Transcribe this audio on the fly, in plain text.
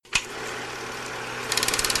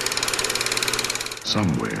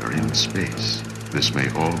somewhere in space. This may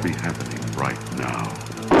all be happening right now.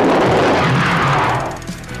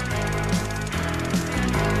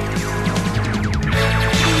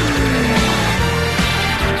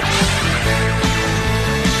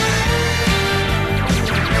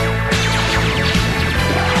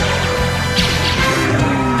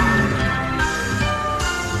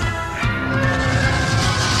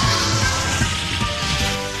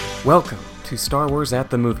 Welcome to Star Wars at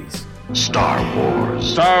the Movies. Star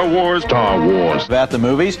Wars. Star Wars. Star Wars. At the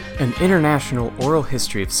Movies. An international oral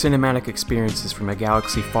history of cinematic experiences from a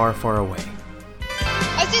galaxy far, far away.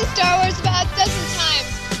 I've seen Star Wars about a dozen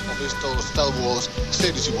times. Ho visto Star Wars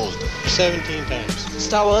 16 volte. 17 times.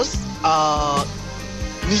 Star Wars?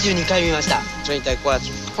 22回見ました。34.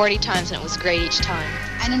 40 times and it was great each time.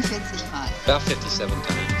 41 Mal. About 57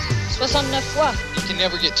 times. 69 fois. You can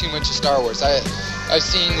never get too much of Star Wars. I've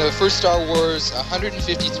seen the first Star Wars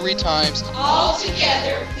 153 times.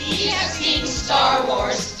 Altogether, we have seen Star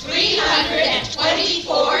Wars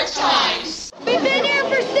 324 times. We've been here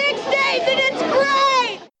for 6 days and it's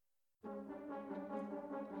great!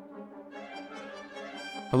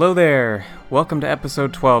 Hello there. Welcome to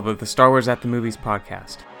episode 12 of the Star Wars at the Movies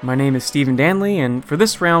podcast. My name is Stephen Danley, and for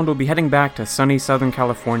this round we'll be heading back to sunny Southern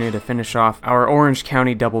California to finish off our Orange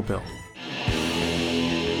County double bill.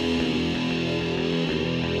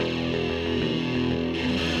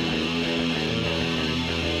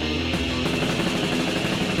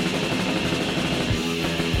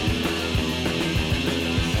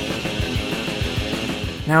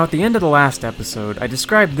 Now, at the end of the last episode, I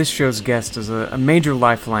described this show's guest as a major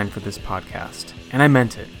lifeline for this podcast, and I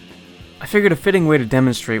meant it. I figured a fitting way to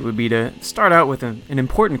demonstrate would be to start out with an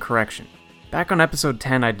important correction. Back on episode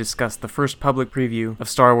 10, I discussed the first public preview of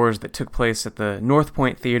Star Wars that took place at the North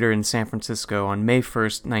Point Theater in San Francisco on May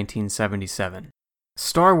 1st, 1977.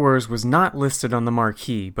 Star Wars was not listed on the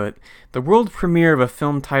marquee, but the world premiere of a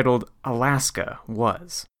film titled Alaska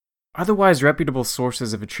was. Otherwise reputable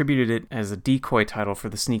sources have attributed it as a decoy title for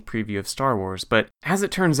the sneak preview of Star Wars, but as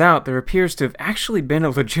it turns out, there appears to have actually been a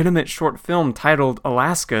legitimate short film titled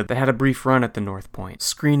Alaska that had a brief run at the North Point,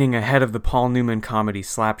 screening ahead of the Paul Newman comedy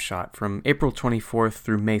Slapshot from April 24th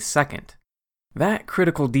through May 2nd. That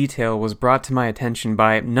critical detail was brought to my attention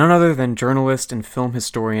by none other than journalist and film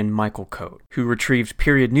historian Michael Cote, who retrieved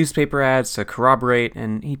period newspaper ads to corroborate,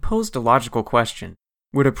 and he posed a logical question.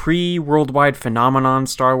 Would a pre-worldwide phenomenon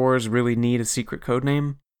Star Wars really need a secret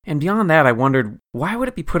codename? And beyond that, I wondered, why would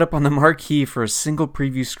it be put up on the marquee for a single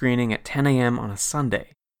preview screening at 10 a.m. on a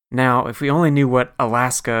Sunday? Now, if we only knew what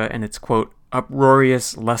Alaska and its, quote,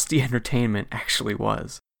 uproarious, lusty entertainment actually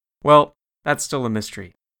was. Well, that's still a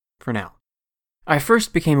mystery. For now. I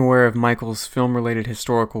first became aware of Michael's film-related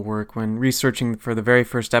historical work when researching for the very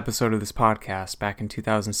first episode of this podcast back in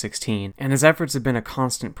 2016, and his efforts have been a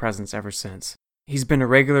constant presence ever since. He's been a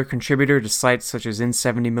regular contributor to sites such as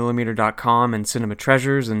in70mm.com and Cinema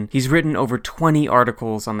Treasures, and he's written over 20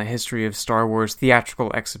 articles on the history of Star Wars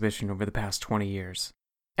theatrical exhibition over the past 20 years.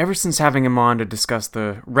 Ever since having him on to discuss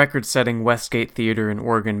the record-setting Westgate Theater in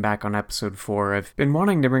Oregon back on episode 4, I've been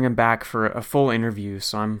wanting to bring him back for a full interview,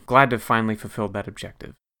 so I'm glad to have finally fulfilled that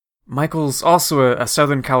objective. Michael's also a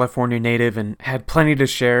Southern California native and had plenty to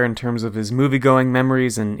share in terms of his movie-going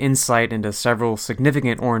memories and insight into several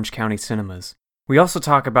significant Orange County cinemas. We also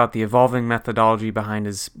talk about the evolving methodology behind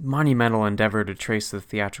his monumental endeavor to trace the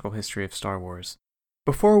theatrical history of Star Wars.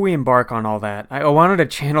 Before we embark on all that, I wanted to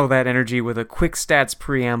channel that energy with a quick stats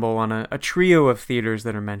preamble on a trio of theaters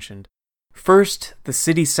that are mentioned. First, the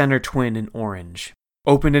City Center Twin in Orange.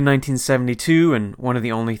 Opened in 1972 and one of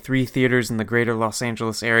the only 3 theaters in the greater Los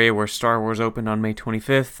Angeles area where Star Wars opened on May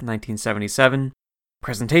 25th, 1977.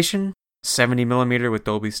 Presentation, 70mm with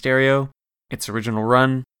Dolby Stereo. Its original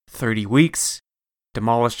run, 30 weeks.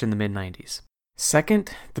 Demolished in the mid-90s.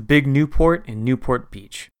 Second, the Big Newport in Newport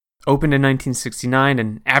Beach. Opened in 1969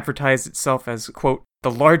 and advertised itself as, quote, the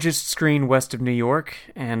largest screen west of New York,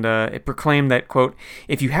 and it proclaimed that, quote,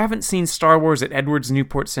 if you haven't seen Star Wars at Edwards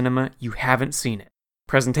Newport Cinema, you haven't seen it.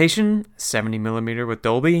 Presentation, 70mm with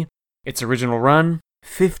Dolby. Its original run,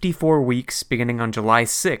 54 weeks beginning on July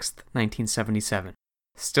 6th, 1977.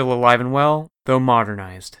 Still alive and well, though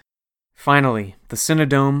modernized. Finally, the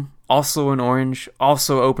Cinedome, also in Orange,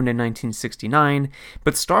 also opened in 1969,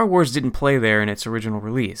 but Star Wars didn't play there in its original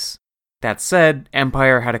release. That said,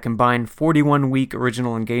 Empire had a combined 41-week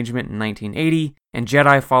original engagement in 1980, and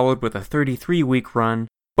Jedi followed with a 33-week run,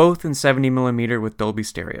 both in 70mm with Dolby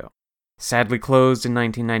Stereo. Sadly closed in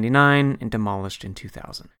 1999 and demolished in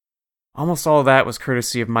 2000. Almost all of that was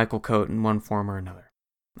courtesy of Michael Cote in one form or another.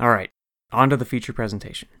 Alright, on to the feature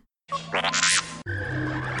presentation.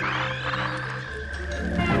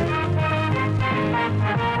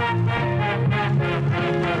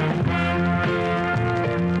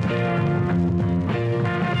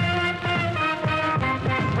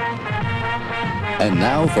 And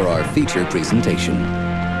now for our feature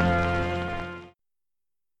presentation.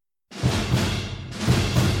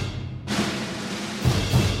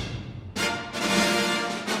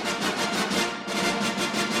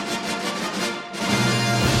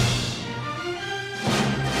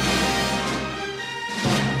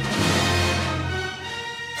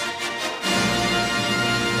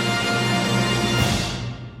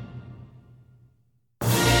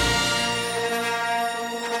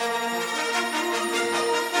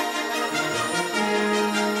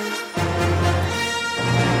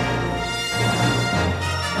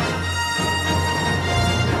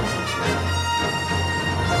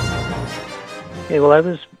 Okay, well, I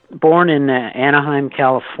was born in Anaheim,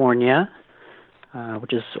 California,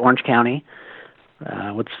 which is Orange County.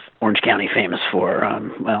 What's Orange County famous for?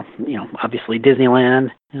 Well, obviously Disneyland,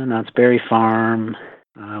 Knott's Berry Farm.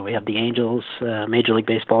 We have the Angels, Major League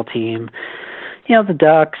Baseball team. The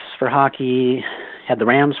Ducks for hockey. Had the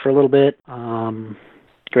Rams for a little bit.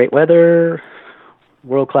 Great weather,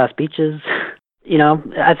 world-class beaches.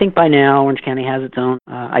 I think by now Orange County has its own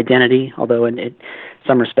identity, although in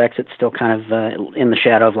some respects it's still kind of in the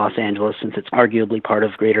shadow of Los Angeles, since it's arguably part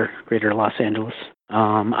of greater Los Angeles.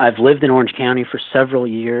 I've lived in Orange County for several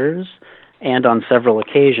years and on several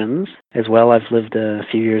occasions. As well, I've lived a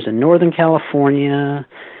few years in Northern California,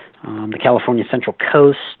 the California Central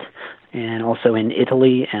Coast, and also in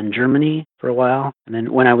Italy and Germany for a while. And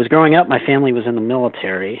then when I was growing up, my family was in the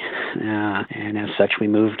military, and as such we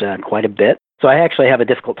moved quite a bit. So I actually have a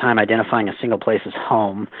difficult time identifying a single place as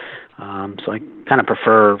home. So I kind of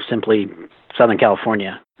prefer simply Southern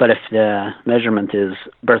California. But if the measurement is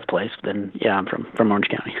birthplace, then yeah, I'm from Orange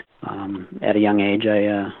County. At a young age,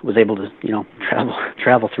 I was able to,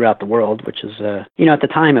 travel throughout the world, which is, at the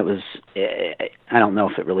time it was, I don't know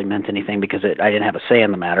if it really meant anything because I didn't have a say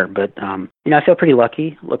in the matter. But, I feel pretty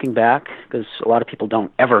lucky looking back because a lot of people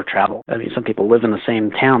don't ever travel. I mean, some people live in the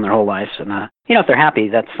same town their whole lives. And, if they're happy,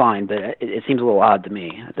 that's fine. But it seems a little odd to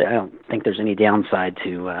me. I don't think there's any downside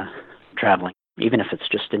to traveling, even if it's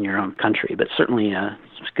just in your own country. But certainly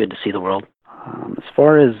it's good to see the world. As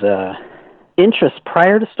far as interests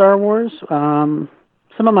prior to Star Wars, some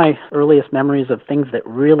of my earliest memories of things that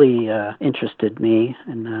really interested me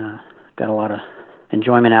and got a lot of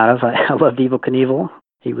enjoyment out of. I loved Evel Knievel.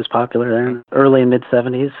 He was popular there in early and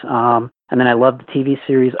mid-'70s. And then I loved the TV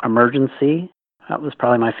series Emergency. That was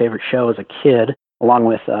probably my favorite show as a kid, along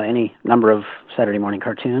with any number of Saturday morning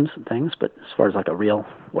cartoons and things. But as far as like a real,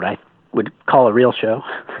 what I would call a real show,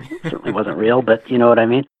 it certainly wasn't real, but you know what I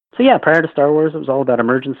mean. So yeah, prior to Star Wars, it was all about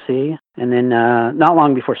Emergency. And then not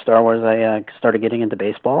long before Star Wars, I started getting into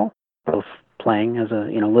baseball, both playing as a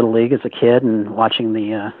Little League as a kid and watching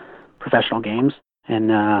the professional games. And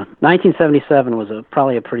 1977 was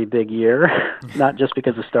probably a pretty big year, not just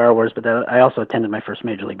because of Star Wars, but I also attended my first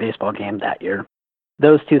Major League Baseball game that year.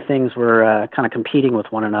 Those two things were kind of competing with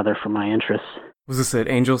one another for my interests. Was this at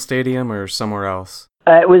Angel Stadium or somewhere else?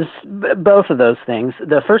 It was both of those things.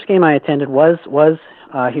 The first game I attended was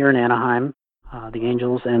here in Anaheim, the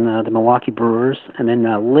Angels and the Milwaukee Brewers. And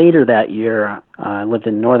then later that year, I lived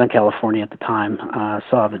in Northern California at the time,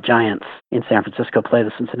 saw the Giants in San Francisco play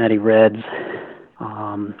the Cincinnati Reds,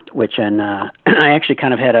 I actually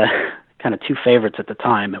kind of had two favorites at the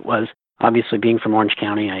time. It was obviously being from Orange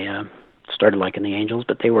County, I started liking the Angels,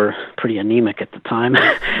 but they were pretty anemic at the time.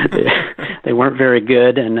 They weren't very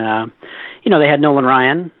good, and they had Nolan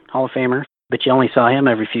Ryan, Hall of Famer, but you only saw him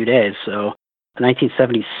every few days. So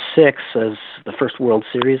 1976 was the first World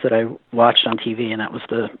Series that I watched on TV, and that was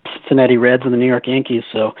the Cincinnati Reds and the New York Yankees.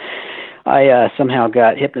 So I somehow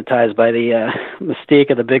got hypnotized by the mystique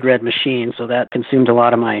of the Big Red Machine, so that consumed a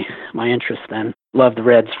lot of my interest then. Loved the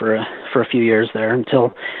Reds for a few years there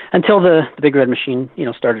until the Big Red Machine,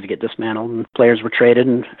 started to get dismantled and players were traded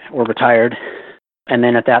or retired. And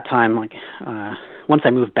then at that time, once I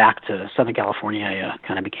moved back to Southern California, I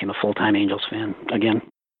kind of became a full-time Angels fan again.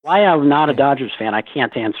 Why I'm not a Dodgers fan, I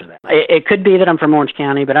can't answer that. It could be that I'm from Orange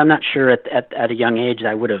County, but I'm not sure at a young age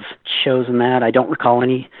I would have chosen that. I don't recall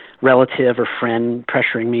any relative or friend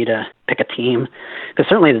pressuring me to pick a team, because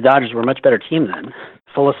certainly the Dodgers were a much better team then,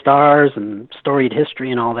 full of stars and storied history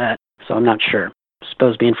and all that. So I'm not sure. I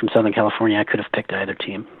suppose being from Southern California, I could have picked either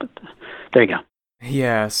team, but there you go.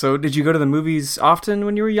 Yeah, so did you go to the movies often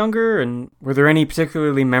when you were younger, and were there any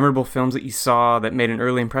particularly memorable films that you saw that made an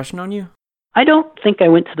early impression on you? I don't think I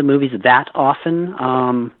went to the movies that often,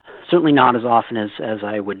 certainly not as often as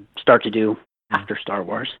I would start to do after Star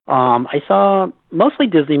Wars. I saw mostly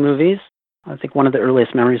Disney movies. I think one of the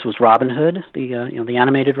earliest memories was Robin Hood, the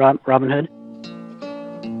animated Robin Hood.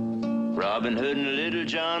 Robin Hood and Little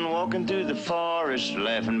John walking through the forest,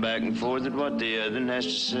 laughing back and forth at what the other has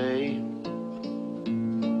to say.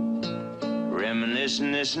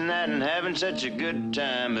 Reminiscing this and that and having such a good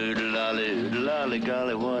time. Oodle-lolly,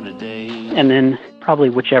 golly, what a day. And then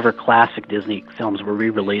probably whichever classic Disney films were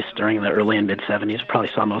re-released during the early and mid-'70s.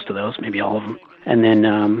 Probably saw most of those, maybe all of them. And then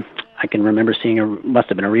I can remember seeing must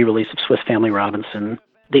have been a re-release of Swiss Family Robinson.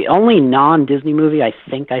 The only non-Disney movie I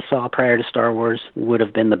think I saw prior to Star Wars would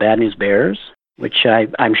have been The Bad News Bears, which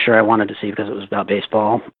I'm sure I wanted to see because it was about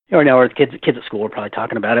baseball. Or the kids at school were probably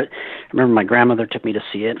talking about it. I remember my grandmother took me to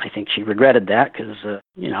see it. I think she regretted that because, if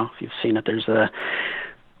you've seen it, there's a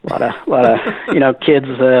lot of kids,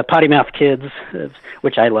 potty mouth kids,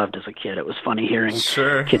 which I loved as a kid. It was funny hearing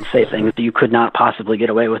kids say things that you could not possibly get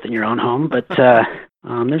away with in your own home. But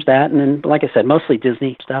there's that. And then, like I said, mostly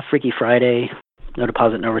Disney stuff, Freaky Friday, No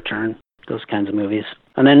Deposit, No Return, those kinds of movies.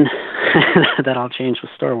 And then that all changed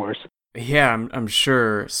with Star Wars. Yeah, I'm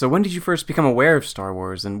sure. So when did you first become aware of Star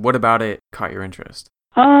Wars, and what about it caught your interest?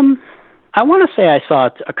 I want to say I saw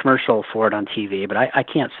a commercial for it on TV, but I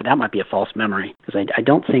can't say. That might be a false memory, because I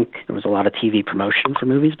don't think there was a lot of TV promotion for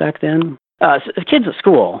movies back then. So the kids at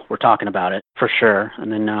school were talking about it, for sure,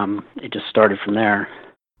 and then it just started from there.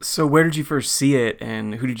 So where did you first see it,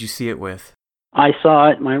 and who did you see it with? I saw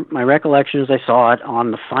it, my recollection is I saw it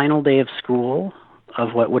on the final day of school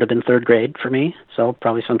of what would have been third grade for me, so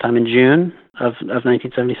probably sometime in June of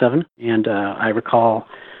 1977. And I recall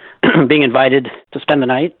being invited to spend the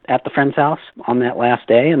night at the friend's house on that last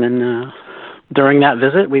day, and then during that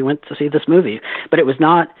visit, we went to see this movie. But it was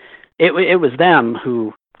not, it was them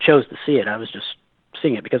who chose to see it. I was just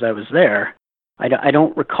seeing it because I was there. I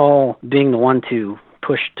don't recall being the one to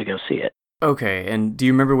push to go see it. Okay, and do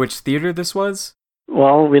you remember which theater this was?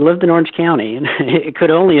 Well, we lived in Orange County, and it could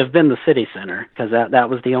only have been the City Center, because that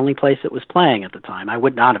was the only place it was playing at the time. I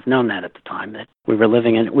would not have known that at the time, that we were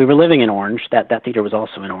living in Orange. That theater was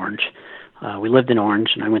also in Orange. We lived in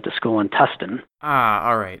Orange, and I went to school in Tustin. Ah,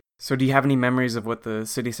 all right. So do you have any memories of what the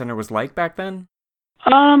City Center was like back then?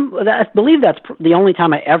 I believe that's the only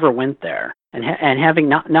time I ever went there. And having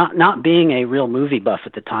not being a real movie buff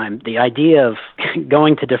at the time, the idea of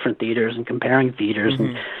going to different theaters and comparing theaters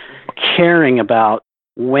and caring about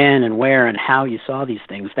when and where and how you saw these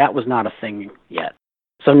things, that was not a thing yet.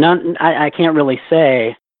 So I can't really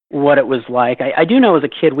say what it was like. I do know as a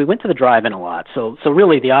kid we went to the drive-in a lot. So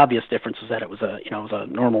really the obvious difference was that it was a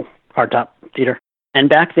normal hardtop theater. And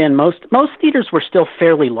back then most theaters were still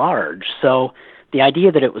fairly large. So the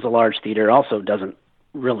idea that it was a large theater also doesn't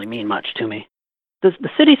really mean much to me. The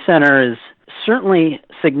City Center is certainly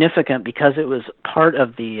significant because it was part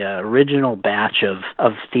of the original batch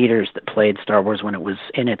of theaters that played Star Wars when it was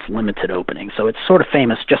in its limited opening. So it's sort of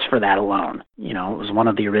famous just for that alone. It was one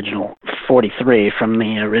of the original 43 from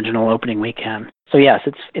the original opening weekend. So yes,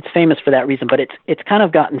 it's famous for that reason, but it's kind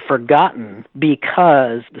of gotten forgotten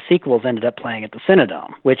because the sequels ended up playing at the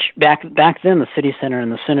Cinedome, which back then the City Center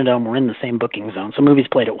and the Cinedome were in the same booking zone, so movies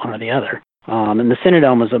played at one or the other. And the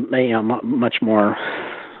Cinedome was much more,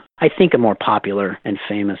 I think, a more popular and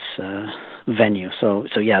famous venue. So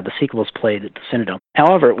yeah, the sequels played at the Cinedome.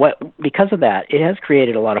 However, because of that, it has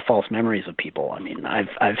created a lot of false memories of people. I mean,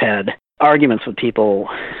 I've had arguments with people,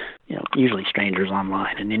 usually strangers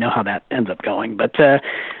online, and you know how that ends up going. But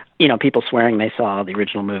people swearing they saw the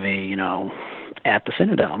original movie, at the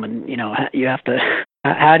Cinedome, and you have to.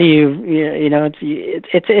 How do you?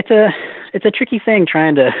 It's a tricky thing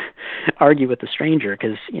trying to argue with a stranger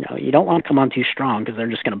because you don't want to come on too strong because they're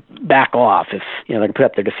just going to back off if they're going to put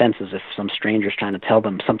up their defenses if some stranger's trying to tell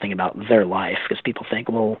them something about their life, because people think,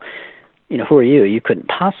 well, who are you? You couldn't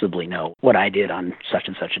possibly know what I did on such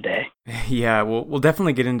and such a day. Yeah, we'll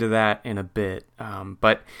definitely get into that in a bit.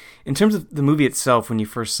 But in terms of the movie itself, when you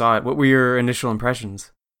first saw it, what were your initial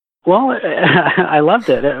impressions? Well, I loved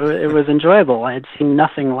it. It was enjoyable. I had seen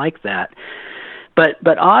nothing like that. But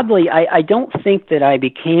oddly, I don't think that I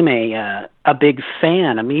became a big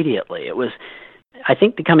fan immediately. I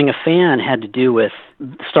think becoming a fan had to do with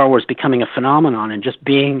Star Wars becoming a phenomenon and just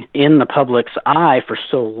being in the public's eye for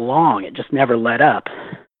so long. It just never let up.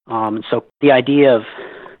 So the idea of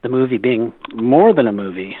the movie being more than a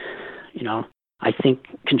movie, I think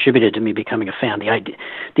contributed to me becoming a fan.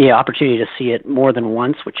 The opportunity to see it more than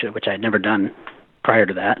once, which I had never done prior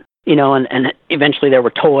to that. And eventually there were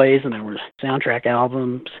toys and there were soundtrack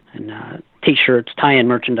albums and T-shirts, tie-in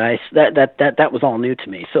merchandise. That was all new to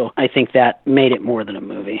me. So I think that made it more than a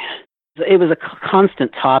movie. It was a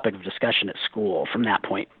constant topic of discussion at school from that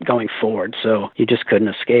point going forward, so you just couldn't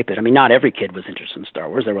escape it. I mean, not every kid was interested in Star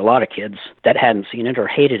Wars. There were a lot of kids that hadn't seen it or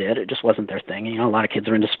hated it. It just wasn't their thing. A lot of kids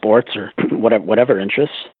are into sports or whatever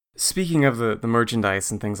interests. Speaking of the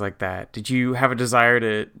merchandise and things like that, did you have a desire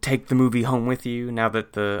to take the movie home with you now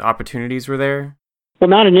that the opportunities were there? Well,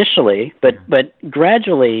 not initially, but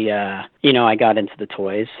gradually, I got into the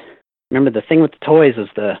toys. Remember, the thing with the toys is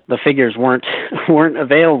the figures weren't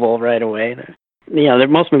available right away.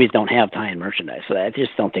 Most movies don't have tie-in merchandise, so I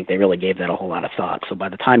just don't think they really gave that a whole lot of thought. So by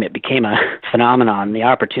the time it became a phenomenon, the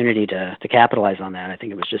opportunity to capitalize on that, I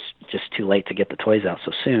think it was just too late to get the toys out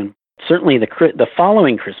so soon. Certainly, the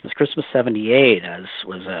following Christmas '78, that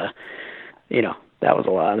was a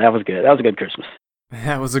lot. That was good. That was a good Christmas.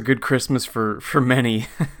 That was a good Christmas for many.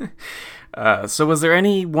 So was there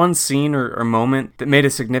any one scene or moment that made a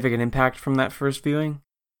significant impact from that first viewing?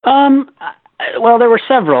 Well, there were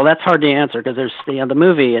several. That's hard to answer because there's the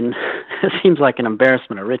movie, and it seems like an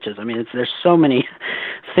embarrassment of riches. I mean, there's so many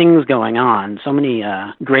things going on, so many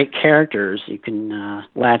great characters you can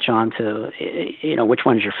latch on to. Which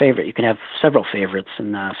one's your favorite? You can have several favorites,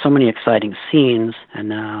 and so many exciting scenes,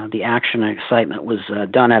 and the action and excitement was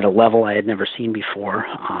done at a level I had never seen before.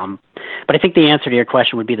 But I think the answer to your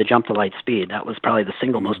question would be the jump to light speed. That was probably the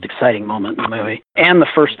single most exciting moment in the movie, and the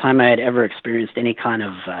first time I had ever experienced any kind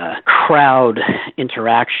of crowd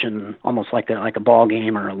interaction, almost like a ball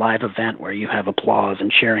game or a live event where you have applause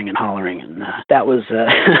and cheering and hollering, and that was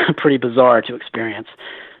pretty bizarre to experience,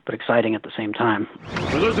 but exciting at the same time.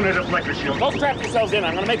 We're losing a deflector shield. Don't strap yourselves in.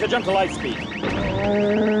 I'm going to make a jump to light speed.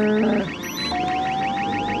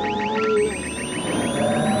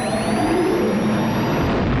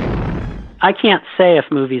 I can't say if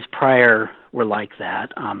movies prior were like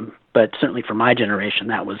that, but certainly for my generation,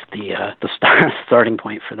 that was the starting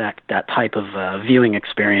point for that type of viewing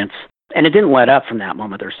experience. And it didn't let up from that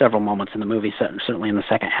moment. There are several moments in the movie, certainly in the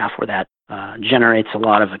second half, where that generates a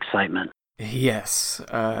lot of excitement. Yes.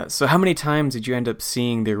 So how many times did you end up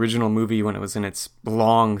seeing the original movie when it was in its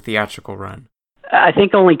long theatrical run? I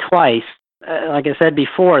think only twice. Like I said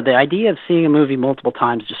before, the idea of seeing a movie multiple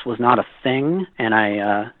times just was not a thing, and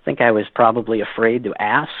I think I was probably afraid to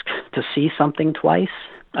ask to see something twice.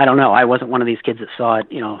 I don't know. I wasn't one of these kids that saw it,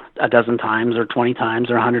 a dozen times or 20 times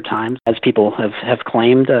or 100 times, as people have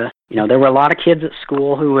claimed. There were a lot of kids at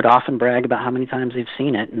school who would often brag about how many times they've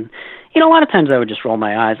seen it, and a lot of times I would just roll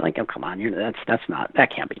my eyes, like, "Oh, come on, that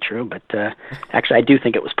can't be true." But actually, I do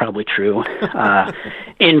think it was probably true.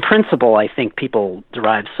 In principle, I think people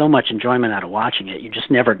derive so much enjoyment out of watching it, you just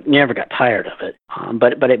never got tired of it.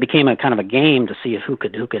 But it became a kind of a game to see who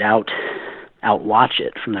could outwatch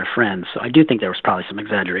it from their friends. So I do think there was probably some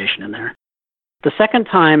exaggeration in there. The second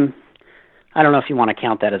time, I don't know if you want to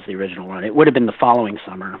count that as the original run. It would have been the following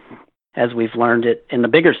summer. As we've learned, it in the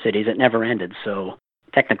bigger cities, it never ended. So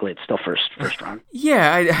technically, it's still first run.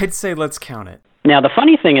 Yeah, I'd say let's count it. Now, the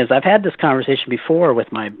funny thing is, I've had this conversation before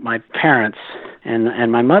with my parents,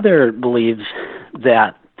 and my mother believes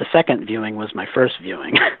that the second viewing was my first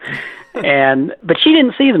viewing. But she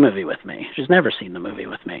didn't see the movie with me. She's never seen the movie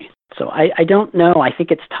with me. So I don't know. I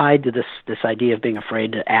think it's tied to this idea of being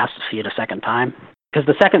afraid to ask to see it a second time. Because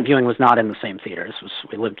the second viewing was not in the same theater.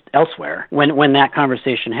 We lived elsewhere. When that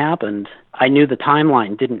conversation happened, I knew the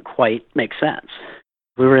timeline didn't quite make sense.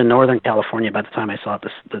 We were in Northern California by the time I saw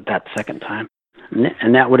it that second time.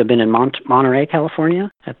 And that would have been in Monterey, California,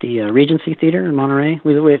 at the Regency Theater in Monterey.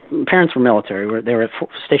 Parents were military. They were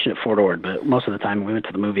stationed at Fort Ord, but most of the time we went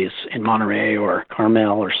to the movies in Monterey or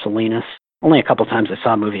Carmel or Salinas. Only a couple times I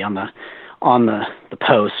saw a movie on the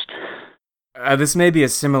post. This may be a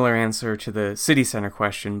similar answer to the City Center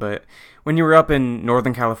question, but when you were up in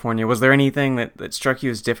Northern California, was there anything that struck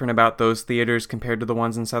you as different about those theaters compared to the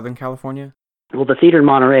ones in Southern California? Well, the theater in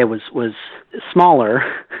Monterey was smaller,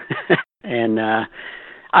 and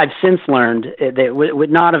I've since learned that it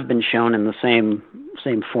would not have been shown in the same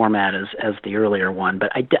format as the earlier one.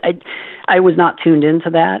 But I was not tuned into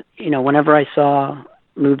that. Whenever I saw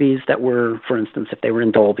movies that were, for instance, if they were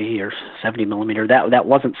in Dolby or 70 millimeter, that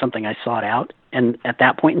wasn't something I sought out. And at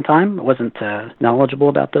that point in time, I wasn't knowledgeable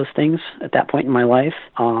about those things at that point in my life.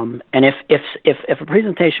 And if a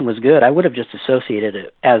presentation was good, I would have just associated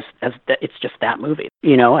it as it's just that movie.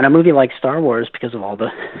 And a movie like Star Wars, because of all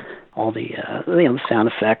the sound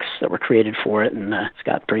effects that were created for it, and it's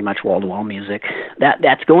got pretty much wall-to-wall music.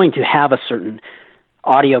 That's going to have a certain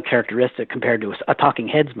audio characteristic compared to a Talking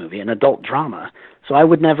Heads movie, an adult drama. So I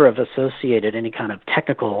would never have associated any kind of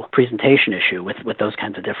technical presentation issue with those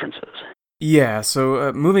kinds of differences. Yeah,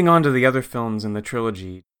 so moving on to the other films in the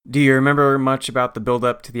trilogy, do you remember much about the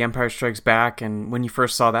build-up to The Empire Strikes Back and when you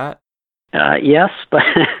first saw that? Yes, but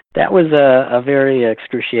that was a very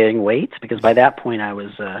excruciating wait, because by that point I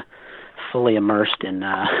was fully immersed in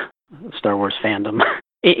Star Wars fandom.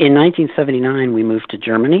 In 1979, we moved to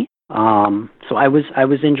Germany, So I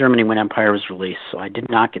was in Germany when Empire was released, so I did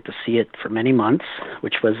not get to see it for many months,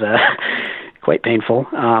 which was quite painful.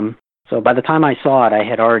 So by the time I saw it, I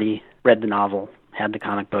had already read the novel, had the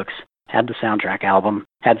comic books, had the soundtrack album,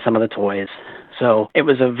 had some of the toys. So it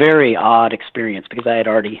was a very odd experience because I had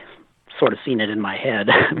already sort of seen it in my head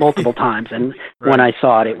multiple times, and when I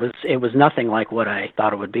saw it, it was nothing like what I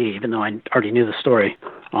thought it would be, even though I already knew the story.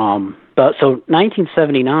 But so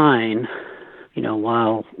 1979,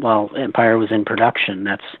 while Empire was in production,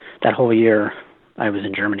 that whole year I was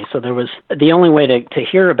in Germany. So there was the only way to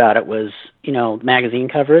hear about it was magazine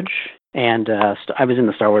coverage, and I was in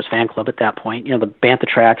the Star Wars fan club at that point. The Bantha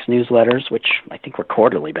Tracks newsletters, which I think were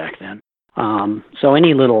quarterly back then. So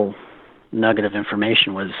any little nugget of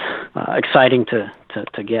information was exciting to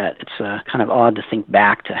get. It's kind of odd to think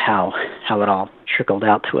back to how it all trickled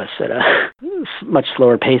out to us at a much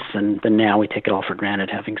slower pace than now. We take it all for granted,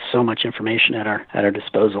 having so much information at our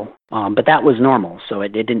disposal. But that was normal, so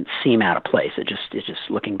it didn't seem out of place. It just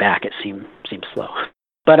looking back, it seemed slow.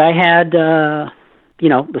 But I had the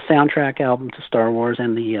soundtrack album to Star Wars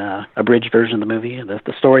and the abridged version of the movie,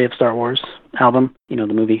 the Story of Star Wars album, the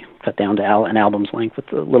movie cut down to an album's length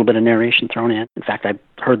with a little bit of narration thrown in. In fact, I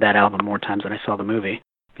heard that album more times than I saw the movie.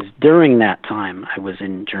 Because during that time I was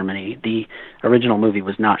in Germany, the original movie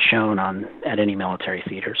was not shown at any military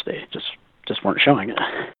theaters. They just weren't showing it.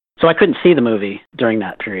 So I couldn't see the movie during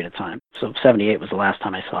that period of time. So 78 was the last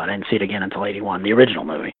time I saw it. I didn't see it again until 81, the original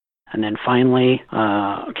movie. And then finally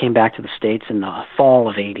came back to the States in the fall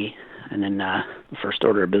of 80. And then the first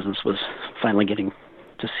order of business was finally getting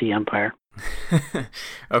to see Empire.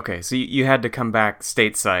 Okay, so you had to come back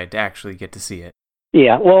stateside to actually get to see it.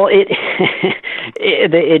 Yeah, well, it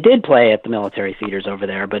did play at the military theaters over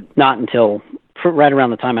there, but not until right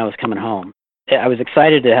around the time I was coming home. I was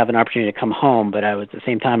excited to have an opportunity to come home, but at the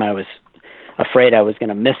same time I was afraid I was going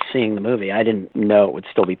to miss seeing the movie. I didn't know it would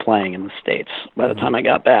still be playing in the States by the time I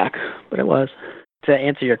got back, but it was. To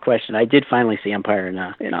answer your question, I did finally see Empire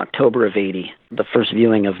in October of 80. The first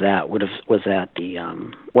viewing of that was at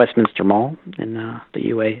the Westminster Mall in the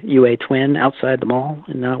UA Twin outside the mall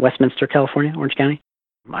in Westminster, California, Orange County.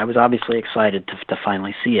 I was obviously excited to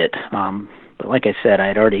finally see it. But like I said, I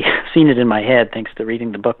had already seen it in my head thanks to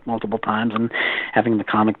reading the book multiple times and having the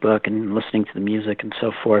comic book and listening to the music and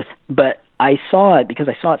so forth. But I saw it because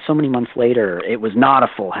I saw it so many months later. It was not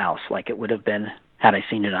a full house like it would have been had I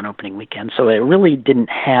seen it on opening weekend. So it really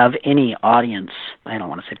didn't have any audience, I don't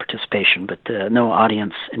want to say participation, but no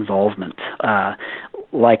audience involvement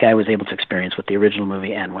like I was able to experience with the original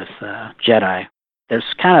movie and with Jedi. There's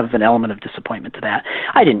kind of an element of disappointment to that.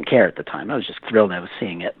 I didn't care at the time. I was just thrilled I was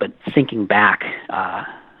seeing it. But thinking back,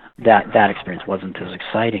 that experience wasn't as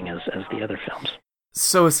exciting as the other films.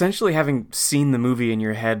 So essentially, having seen the movie in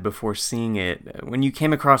your head before seeing it, when you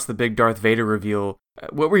came across the big Darth Vader reveal,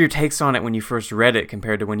 what were your takes on it when you first read it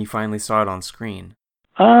compared to when you finally saw it on screen?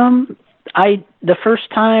 The first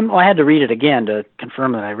time, I had to read it again to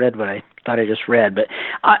confirm that I read what I thought I just read. But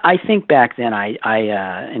I think back then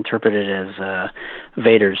I interpreted it as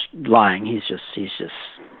Vader's lying. He's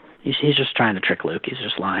just trying to trick Luke. He's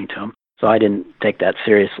just lying to him. So I didn't take that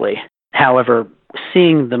seriously. However,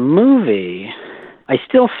 seeing the movie, I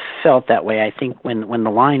still felt that way, I think, when the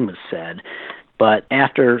line was said. But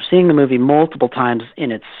after seeing the movie multiple times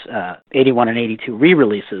in its 81 and 82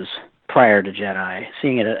 re-releases prior to Jedi,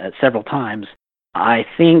 seeing it several times, I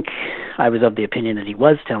think I was of the opinion that he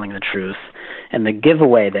was telling the truth. And the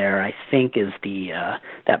giveaway there, I think, is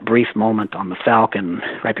that brief moment on the Falcon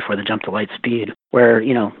right before the jump to light speed, where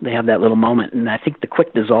they have that little moment, and I think the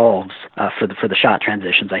quick dissolves for the shot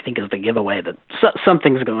transitions. I think is the giveaway that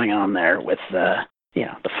something's going on there with the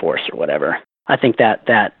Force or whatever. I think that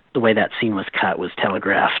the way that scene was cut was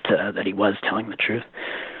telegraphed that he was telling the truth.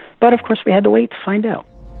 But of course, we had to wait to find out.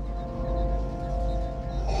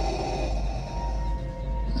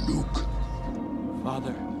 Luke.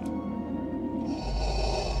 Father.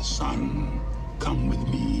 Son, come with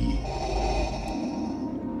me.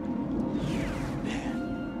 Man,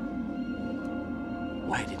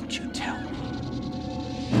 why didn't you tell me?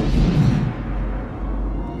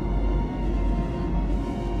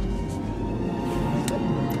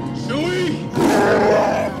 Chewie!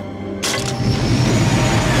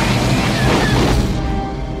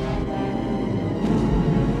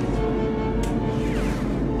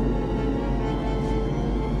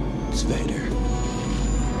 It's Vader.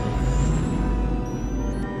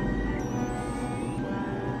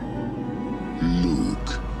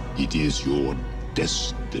 Luke, it is your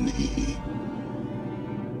destiny.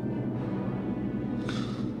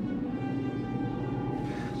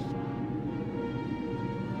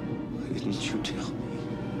 Why didn't you tell me?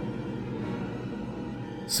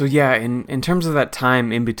 So yeah, in terms of that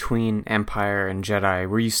time in between Empire and Jedi,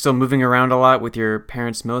 were you still moving around a lot with your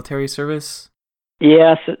parents' military service?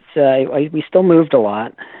 Yes, we still moved a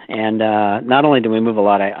lot, and not only did we move a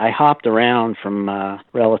lot, I hopped around from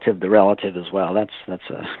relative to relative as well. That's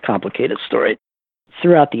a complicated story.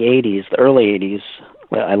 Throughout the 80s, the early 80s,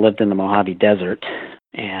 I lived in the Mojave Desert,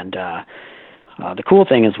 and the cool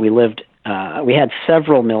thing is we had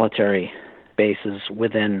several military bases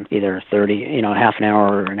within either 30, half an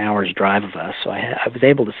hour or an hour's drive of us. So I was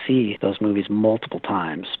able to see those movies multiple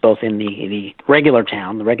times, both in the regular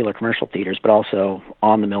town, the regular commercial theaters, but also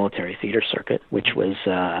on the military theater circuit, which was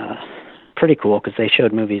pretty cool because they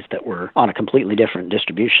showed movies that were on a completely different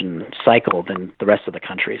distribution cycle than the rest of the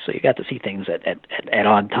country. So you got to see things at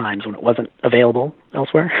odd times when it wasn't available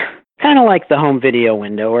elsewhere. Kind of like the home video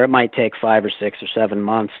window, where it might take 5 or 6 or 7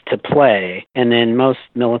 months to play, and then most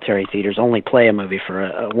military theaters only play a movie for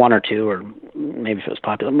a 1 or 2, or maybe if it was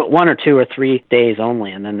popular, but 1 or 2 or 3 days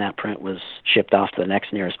only, and then that print was shipped off to the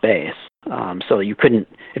next nearest base. So you couldn't,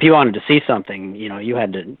 if you wanted to see something, you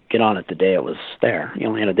had to get on it the day it was there. You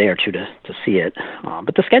only had a day or two to see it.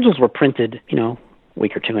 But the schedules were printed, a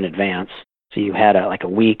week or two in advance. So you had a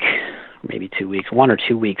week, maybe 2 weeks, 1 or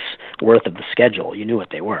 2 weeks worth of the schedule. You knew what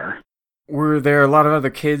they were. Were there a lot of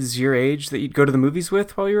other kids your age that you'd go to the movies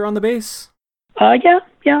with while you were on the base? Yeah.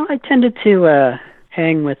 I tended to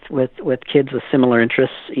hang with kids with similar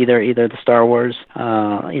interests, either the Star Wars,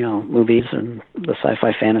 movies and the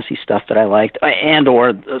sci-fi fantasy stuff that I liked, and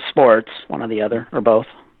or the sports, one or the other, or both.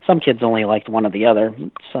 Some kids only liked one or the other.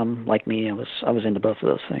 Some, like me, I was into both of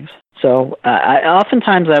those things. So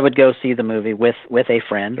oftentimes I would go see the movie with a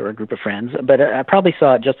friend or a group of friends, but I probably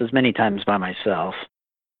saw it just as many times by myself.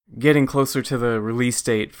 Getting closer to the release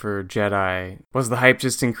date for Jedi, was the hype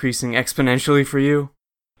just increasing exponentially for you?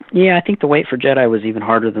 Yeah, I think the wait for Jedi was even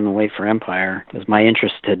harder than the wait for Empire, because my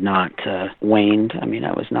interest had not waned. I mean,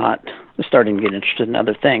 I was starting to get interested in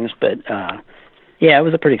other things, but yeah, it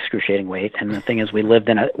was a pretty excruciating wait. And the thing is, we lived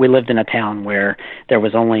in a town where there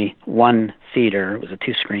was only one theater. It was a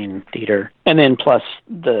 2-screen theater, and then plus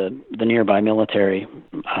the nearby military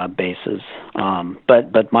bases.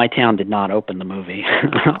 But my town did not open the movie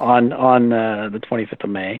on the 25th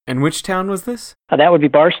of May. And which town was this? That would be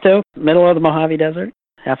Barstow, middle of the Mojave Desert,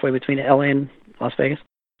 halfway between LA and Las Vegas.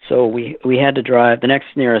 So we had to drive. The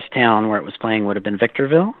next nearest town where it was playing would have been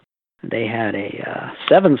Victorville. They had a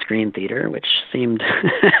 7-screen theater, which seemed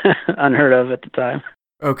unheard of at the time.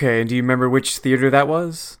 Okay, and do you remember which theater that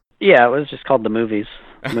was? Yeah, it was just called the Movies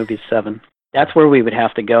 7. That's where we would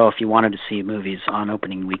have to go if you wanted to see movies on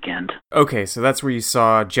opening weekend. Okay, so that's where you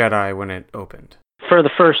saw Jedi when it opened. For the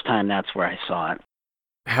first time, that's where I saw it.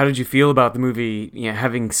 How did you feel about the movie,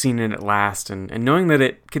 having seen it at last, and knowing that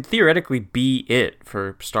it could theoretically be it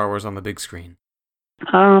for Star Wars on the big screen?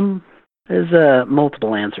 There's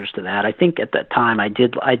multiple answers to that. I think at that time I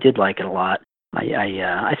did like it a lot.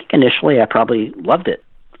 I think initially I probably loved it.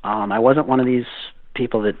 I wasn't one of these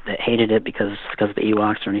people that hated it because of the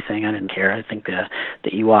Ewoks or anything. I didn't care. I think the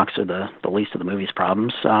Ewoks are the least of the movie's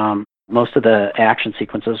problems. Most of the action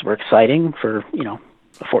sequences were exciting for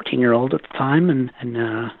a 14-year-old at the time,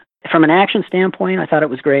 and from an action standpoint, I thought it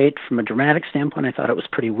was great. From a dramatic standpoint, I thought it was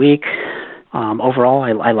pretty weak. Overall,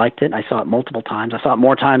 I liked it. I saw it multiple times. I saw it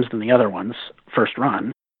more times than the other ones, first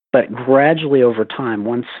run. But gradually over time,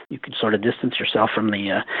 once you could sort of distance yourself from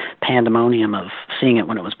the pandemonium of seeing it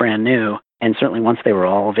when it was brand new, and certainly once they were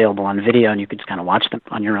all available on video and you could just kind of watch them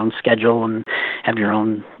on your own schedule and have your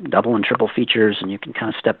own double and triple features and you can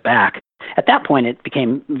kind of step back. At that point, it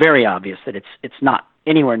became very obvious that it's not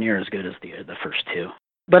anywhere near as good as the first two.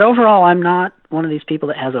 But overall, I'm not one of these people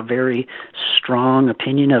that has a very strong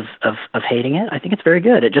opinion of hating it. I think it's very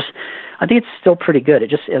good. I think it's still pretty good. It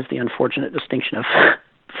just has the unfortunate distinction of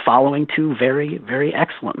following two very, very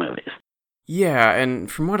excellent movies. Yeah, and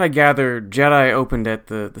from what I gather, Jedi opened at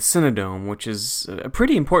the Cinedome, which is a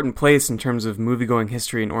pretty important place in terms of movie-going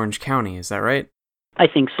history in Orange County. Is that right? I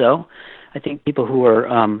think so. I think people who are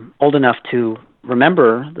old enough to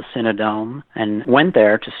remember the Cinedome and went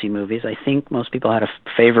there to see movies, I think most people had a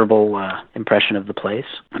favorable impression of the place.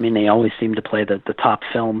 I mean, they always seemed to play the top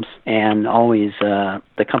films, and always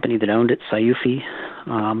the company that owned it, Sayufi,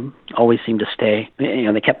 always seemed to stay.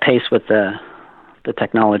 They kept pace with the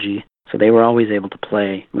technology, so they were always able to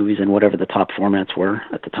play movies in whatever the top formats were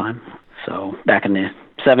at the time. So back in the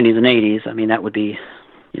 70s and 80s, I mean, that would be,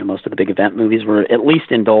 most of the big event movies were at least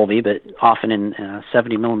in Dolby, but often in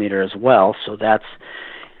 70 millimeter as well. So that's,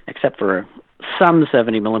 except for some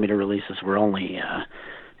 70 millimeter releases, were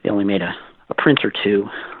they only made a print or two.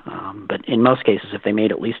 But in most cases, if they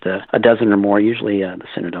made at least a dozen or more, usually the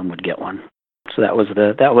Cinedome would get one. So that was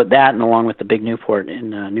that, and along with the big Newport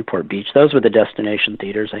in Newport Beach, those were the destination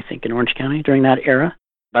theaters, I think, in Orange County during that era.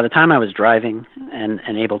 By the time I was driving and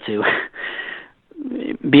able to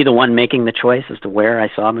be the one making the choice as to where I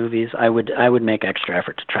saw movies, I would make extra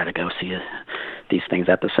effort to try to go see these things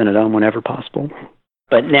at the Cinedome whenever possible.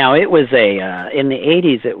 But now it was in the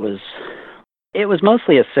 80s it was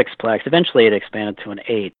mostly a sixplex. Eventually it expanded to an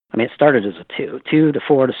 8. I mean, it started as a 2 to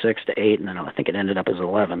 4 to 6 to 8, and then I think it ended up as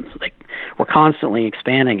 11. So they were constantly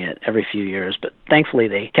expanding it every few years, but thankfully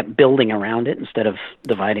they kept building around it instead of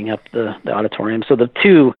dividing up the auditorium. So the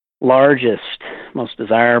two largest, most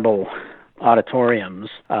desirable auditoriums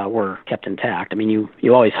were kept intact. I mean,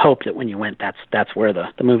 you always hoped that when you went, that's where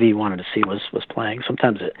the movie you wanted to see was playing.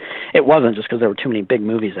 Sometimes it wasn't, just because there were too many big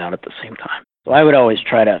movies out at the same time. So I would always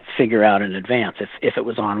try to figure out in advance if it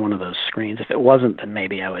was on one of those screens. If it wasn't, then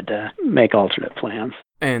maybe I would make alternate plans.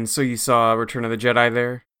 And so you saw Return of the Jedi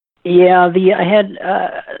there? Yeah, I had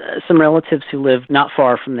some relatives who lived not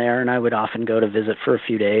far from there, and I would often go to visit for a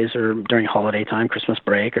few days, or during holiday time, Christmas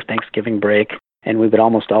break or Thanksgiving break, and we would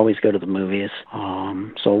almost always go to the movies.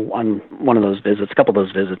 So on one of those visits, a couple of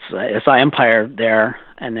those visits, I saw Empire there,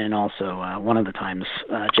 and then also one of the times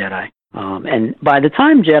Jedi. And by the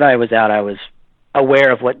time Jedi was out, I was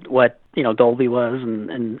aware of what Dolby was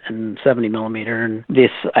and 70 millimeter, and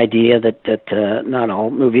this idea that not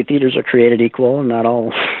all movie theaters are created equal, and not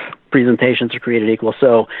all presentations are created equal.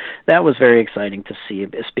 So that was very exciting to see,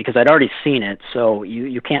 because I'd already seen it. So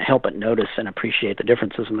you can't help but notice and appreciate the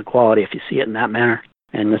differences in the quality if you see it in that manner.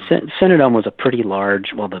 And the Cinedome was a pretty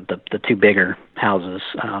large, well, the two bigger houses.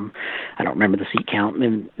 I don't remember the seat count,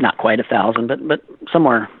 maybe not quite 1,000, but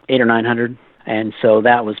somewhere 800 or 900. And so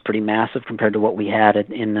that was pretty massive compared to what we had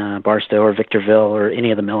in Barstow or Victorville or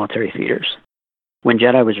any of the military theaters. When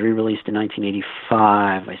Jedi was re-released in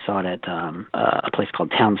 1985, I saw it at a place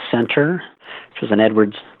called Town Center, which was an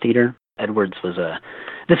Edwards theater. Edwards was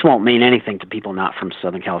this won't mean anything to people not from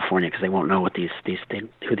Southern California, because they won't know what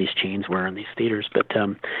who these chains were in these theaters. But I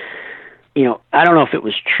don't know if it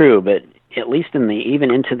was true, but at least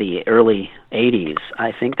even into the early 80s,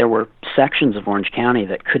 I think there were sections of Orange County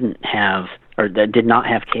that couldn't have, or that did not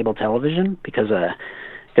have cable television because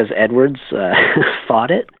Edwards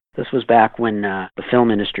fought it. This was back when the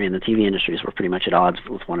film industry and the TV industries were pretty much at odds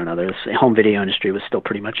with one another. The home video industry was still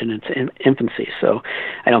pretty much in its infancy, so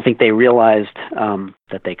I don't think they realized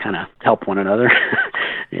that they kind of help one another.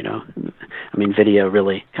 I mean, video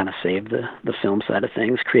really kind of saved the film side of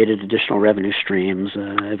things, created additional revenue streams,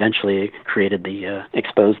 eventually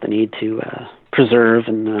exposed the need to preserve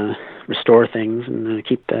and restore things and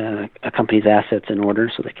keep a company's assets in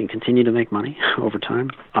order so they can continue to make money over time.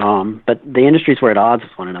 But the industries were at odds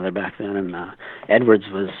with one another back then, and Edwards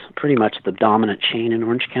was pretty much the dominant chain in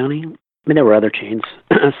Orange County. I mean, there were other chains.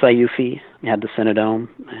 Sayufi had the Cinedome,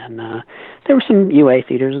 and there were some UA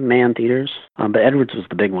theaters and Man theaters, but Edwards was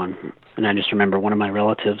the big one. And I just remember one of my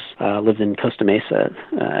relatives lived in Costa Mesa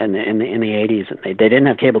in the 80s, and they didn't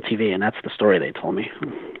have cable TV, and that's the story they told me.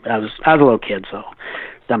 I was a little kid, so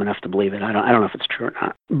dumb enough to believe it. I don't know if it's true or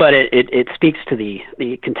not, but it speaks to the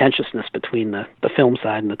contentiousness between the film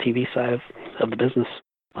side and the TV side of the business.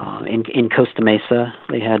 In Costa Mesa,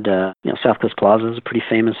 they had South Coast Plaza is a pretty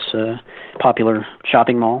famous, popular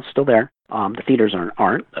shopping mall, still there. The theaters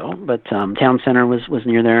aren't though, but Town Center was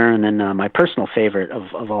near there, and then my personal favorite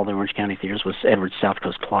of all the Orange County theaters was Edwards South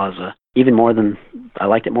Coast Plaza. I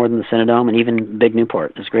liked it more than the Cinedome, and even Big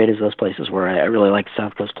Newport. As great as those places were, I really liked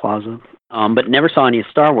South Coast Plaza. But never saw any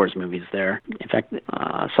Star Wars movies there. In fact,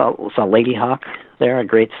 saw Lady Hawk there, a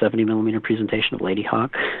great 70 millimeter presentation of Lady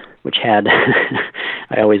Hawk, which had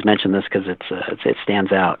I always mention this because it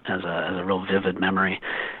stands out as a real vivid memory.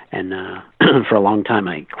 And for a long time,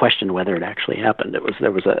 I questioned whether it actually happened.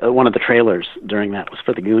 There was one of the trailers during that was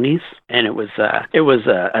for the Goonies, and it was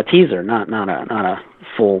a teaser, not a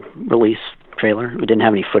full release trailer. We didn't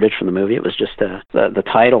have any footage from the movie. It was just the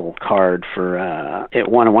title card for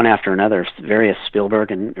one after another, various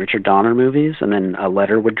Spielberg and Richard Donner movies, and then a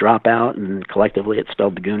letter would drop out, and collectively it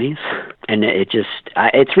spelled the Goonies. And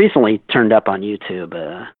it's recently turned up on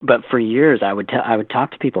YouTube, but for years I would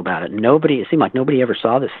talk to people about it. It seemed like nobody ever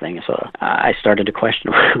saw this thing, so I started to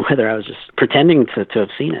question whether I was just pretending to have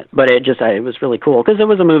seen it. But it was really cool because it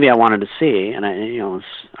was a movie I wanted to see, and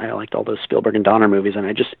I liked all those Spielberg and Donner movies, and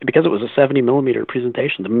because it was a 70 millimeter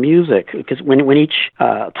presentation, the music, because when each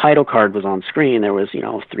title card was on screen, there was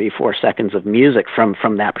 3-4 seconds of music from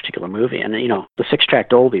that particular movie, and the 6-track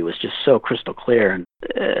Dolby was just so crystal clear, and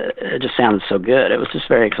it just sounded so good. It was just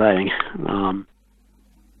very exciting.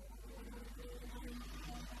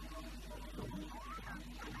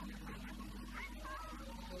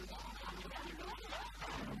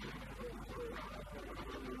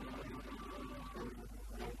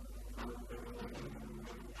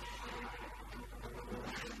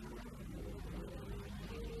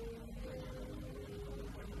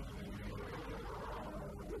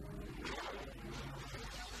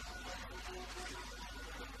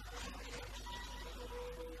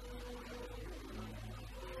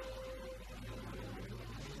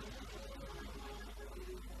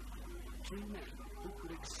 three men who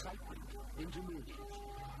put excitement into movies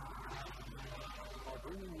are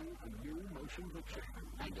bringing you a new motion picture,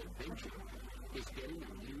 and adventure is getting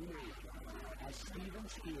a new name as Steven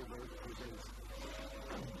Spielberg presents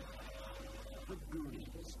The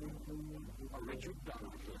Goonies, a Richard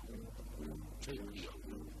Donner film. Take it.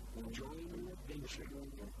 Join the adventure.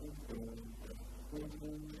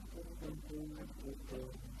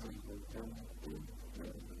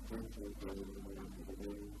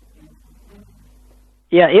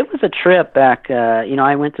 Yeah, it was a trip back.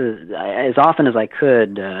 I went to as often as I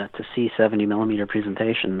could to see 70mm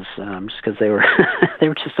presentations, just because they were they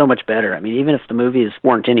were just so much better. I mean, even if the movies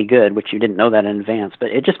weren't any good, which you didn't know that in advance, but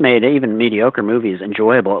it just made even mediocre movies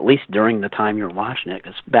enjoyable, at least during the time you were watching it.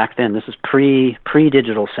 Because back then, this is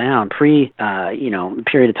pre-digital sound, the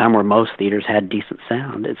period of time where most theaters had decent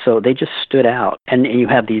sound, and so they just stood out. And you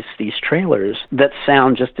have these trailers that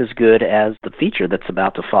sound just as good as the feature that's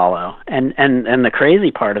about to follow. And the crazy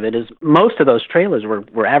part of it is most of those trailers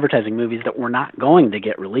were advertising movies that were not going to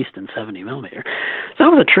get released in 70mm. So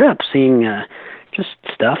it was a trip seeing just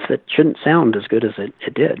stuff that shouldn't sound as good as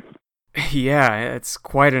it did. Yeah, it's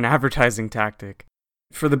quite an advertising tactic.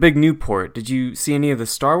 For the big Newport, did you see any of the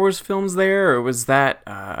Star Wars films there, or was that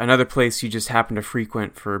another place you just happened to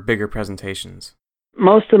frequent for bigger presentations?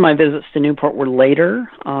 Most of my visits to Newport were later.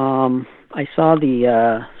 I saw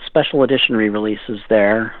the special edition re-releases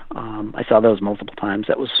there. I saw those multiple times.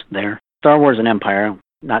 That was there. Star Wars and Empire,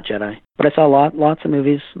 not Jedi. But I saw lots of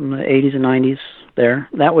movies in the 80s and 90s there.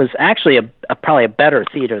 That was actually probably a better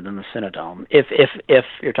theater than the Cinedome. If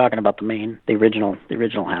you're talking about the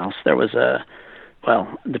original house, there was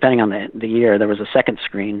depending on the year, there was a second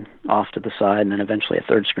screen off to the side, and then eventually a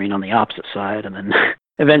third screen on the opposite side, and then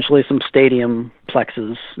eventually some stadium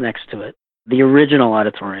plexes next to it. The original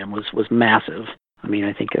auditorium was massive. I mean,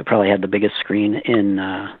 I think it probably had the biggest screen in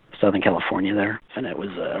Southern California there, and it was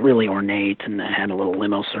really ornate, and it had a little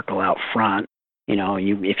limo circle out front. You know,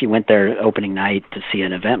 if you went there opening night to see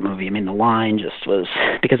an event movie, I mean, the line just was,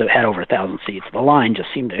 because it had over 1,000 seats, the line just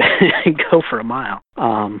seemed to go for a mile.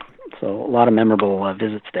 So a lot of memorable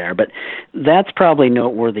visits there. But that's probably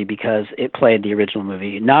noteworthy because it played the original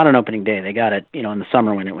movie, not on opening day. They got it, in the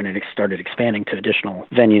summer when it started expanding to additional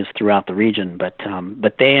venues throughout the region. But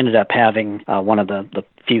they ended up having one of the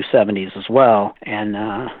few 70s as well, and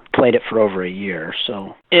played it for over a year.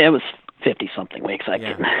 So it was 50-something weeks.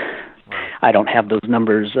 I don't have those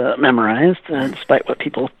numbers memorized, despite what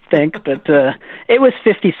people think, but it was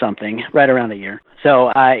 50-something, right around a year.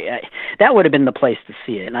 So I that would have been the place to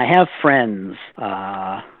see it. And I have friends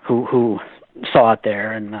who saw it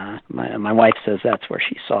there, and my wife says that's where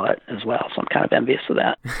she saw it as well, so I'm kind of envious of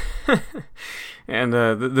that. And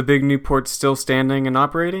the big Newport's still standing and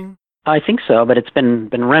operating? I think so, but it's been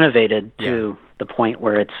renovated to the point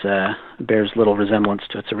where it bears little resemblance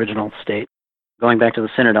to its original state. Going back to the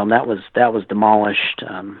Cinedome, that was demolished,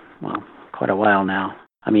 quite a while now.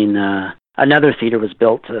 I mean, another theater was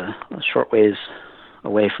built a short ways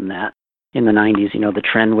away from that. In the 90s, the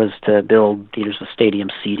trend was to build theaters with stadium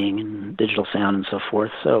seating and digital sound and so forth.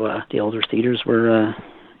 So the older theaters were,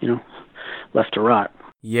 left to rot.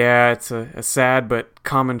 Yeah, it's a sad but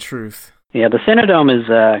common truth. Yeah, the Cinedome is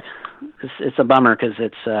it's a bummer because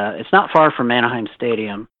it's not far from Anaheim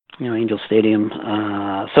Stadium. Angel Stadium.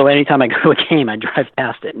 So anytime I go to a game, I drive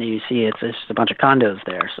past it, and you see it's just a bunch of condos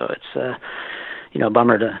there. So it's, a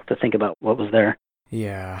bummer to think about what was there.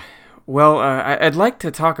 Yeah. Well, I'd like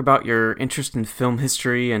to talk about your interest in film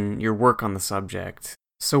history and your work on the subject.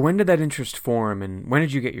 So when did that interest form, and when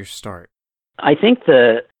did you get your start? I think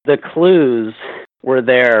the clues were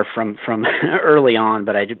there from early on,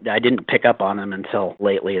 but I didn't pick up on them until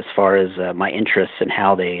lately as far as my interests and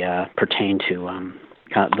how they pertain to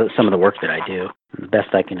some of the work that I do. The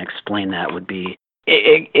best I can explain that would be,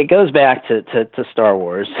 it goes back to Star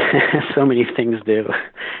Wars. So many things do.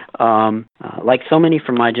 Like so many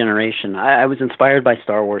from my generation, I was inspired by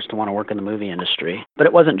Star Wars to want to work in the movie industry. But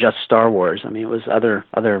it wasn't just Star Wars. I mean, it was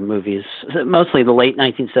other movies, mostly the late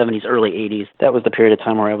 1970s, early 80s. That was the period of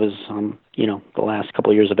time where I was, the last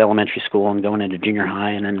couple of years of elementary school and going into junior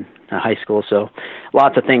high and then high school. So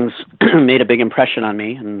lots of things made a big impression on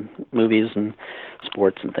me, and movies and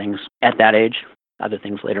sports and things at that age, other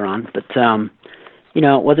things later on. But,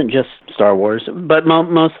 it wasn't just Star Wars, but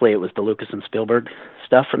mostly it was the Lucas and Spielberg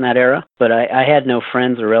stuff from that era, but I had no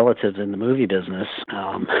friends or relatives in the movie business,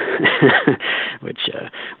 which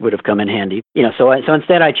would have come in handy. So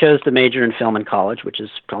instead I chose to major in film in college, which is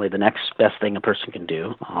probably the next best thing a person can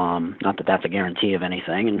do. Not that that's a guarantee of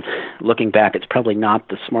anything, and looking back, it's probably not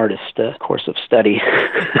the smartest course of study.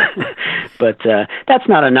 But that's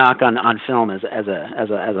not a knock on film as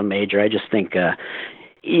a major. I just think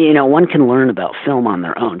one can learn about film on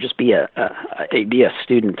their own. Just be a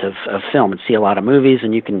student of film and see a lot of movies,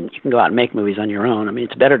 and you can go out and make movies on your own. I mean,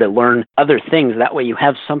 it's better to learn other things. That way you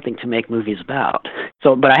have something to make movies about.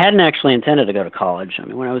 But I hadn't actually intended to go to college. I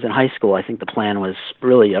mean, when I was in high school, I think the plan was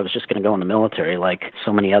really I was just going to go in the military like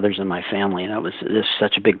so many others in my family. And that was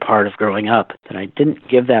such a big part of growing up that I didn't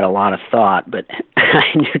give that a lot of thought, but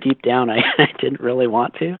I knew deep down I didn't really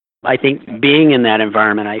want to. I think being in that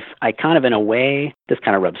environment, I kind of, in a way, this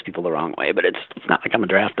kind of rubs people the wrong way, but it's not like I'm a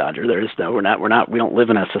draft dodger. We don't live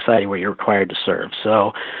in a society where you're required to serve.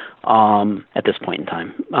 So, at this point in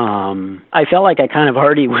time, I felt like I kind of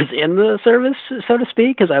already was in the service, so to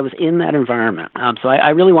speak, because I was in that environment. So I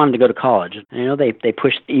really wanted to go to college. They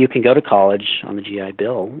pushed, you can go to college on the GI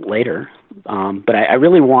Bill later. But I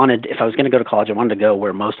really wanted, if I was going to go to college, I wanted to go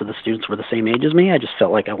where most of the students were the same age as me. I just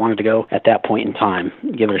felt like I wanted to go at that point in time,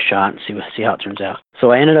 give it a shot and see how it turns out.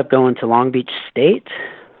 So I ended up going to Long Beach State,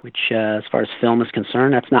 which as far as film is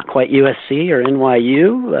concerned, that's not quite USC or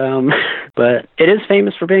NYU, but it is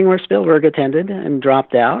famous for being where Spielberg attended and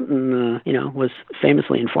dropped out and, was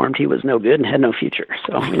famously informed he was no good and had no future.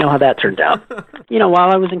 So we know how that turned out.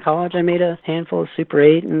 While I was in college, I made a handful of Super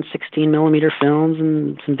 8 and 16 millimeter films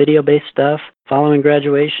and some video-based stuff. Following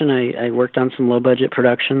graduation, I worked on some low-budget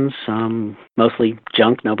productions, mostly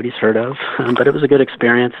junk nobody's heard of, but it was a good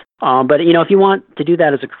experience. But if you want to do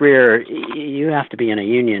that as a career, you have to be in a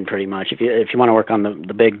union pretty much if you want to work on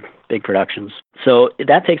the big productions. So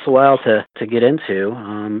that takes a while to get into.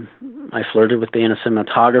 I flirted with being a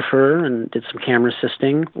cinematographer and did some camera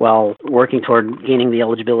assisting while working toward gaining the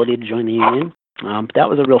eligibility to join the union. But that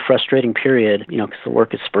was a real frustrating period, because the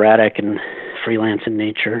work is sporadic and freelance in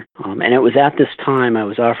nature. And it was at this time I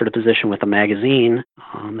was offered a position with a magazine.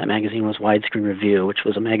 That magazine was Widescreen Review, which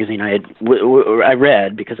was a magazine I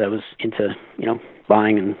read because I was into,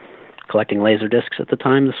 buying and collecting Laserdiscs at the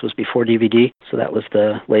time. This was before DVD, so that was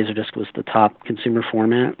Laserdisc was the top consumer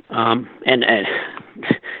format. And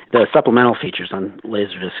the supplemental features on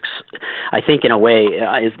Laserdiscs, I think in a way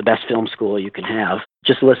is the best film school you can have.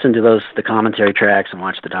 Just listen to the commentary tracks and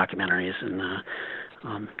watch the documentaries, and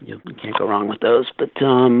you can't go wrong with those. But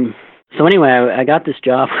so anyway, I got this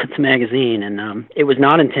job with the magazine, and it was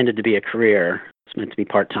not intended to be a career. It's meant to be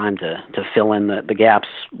part-time to fill in the gaps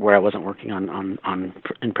where I wasn't working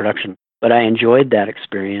in production. But I enjoyed that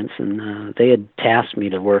experience, and they had tasked me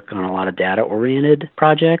to work on a lot of data-oriented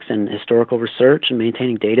projects and historical research and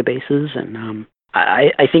maintaining databases. And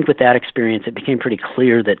I think with that experience, it became pretty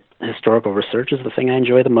clear that historical research is the thing I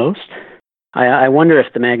enjoy the most. I wonder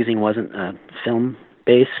if the magazine wasn't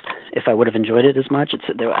film-based, if I would have enjoyed it as much.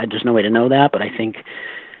 There's no way to know that, but I think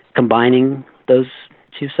combining those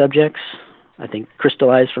two subjects, I think,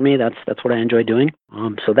 crystallized for me. That's what I enjoy doing.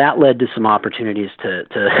 So that led to some opportunities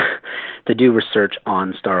to do research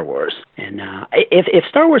on Star Wars. And if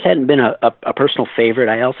Star Wars hadn't been a personal favorite,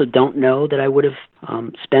 I also don't know that I would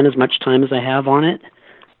have spent as much time as I have on it.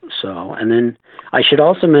 So, and then I should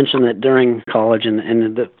also mention that during college and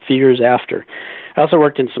the few years after, I also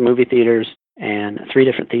worked in some movie theaters and 3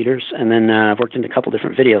 different theaters, and then I've worked in a couple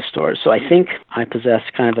different video stores. So I think I possess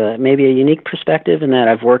kind of maybe a unique perspective in that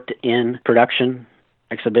I've worked in production,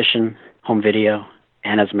 exhibition, home video,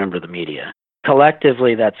 and as a member of the media.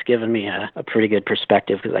 Collectively, that's given me a pretty good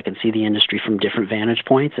perspective because I can see the industry from different vantage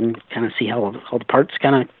points and kind of see how the parts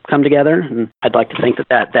kind of come together. And I'd like to think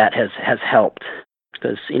that has helped.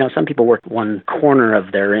 Because, some people work one corner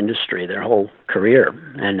of their industry their whole career,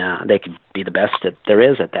 and they could be the best that there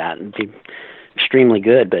is at that and be extremely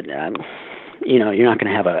good, but, you're not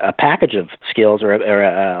going to have a package of skills or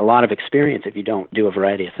a lot of experience if you don't do a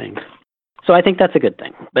variety of things. So I think that's a good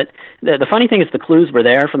thing. But the funny thing is the clues were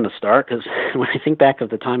there from the start, because when I think back of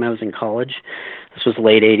the time I was in college, this was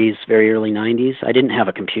late 80s, very early 90s, I didn't have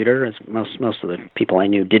a computer, as most of the people I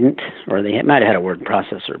knew didn't, or they might have had a word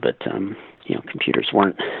processor, but computers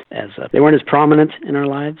weren't as prominent in our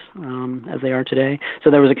lives as they are today. So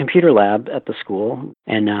there was a computer lab at the school,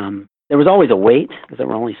 and there was always a wait because there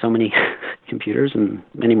were only so many computers and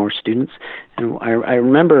many more students. And I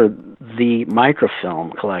remember the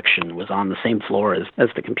microfilm collection was on the same floor as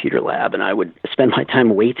the computer lab, and I would spend my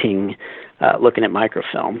time waiting, looking at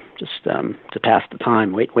microfilm just to pass the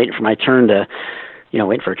time, waiting for my turn to,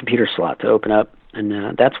 wait for a computer slot to open up.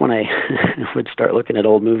 And that's when I would start looking at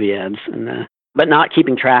old movie ads, but not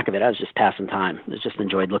keeping track of it. I was just passing time. I just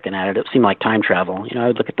enjoyed looking at it. It seemed like time travel. I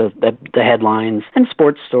would look at the headlines and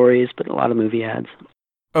sports stories, but a lot of movie ads.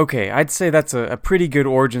 Okay, I'd say that's a pretty good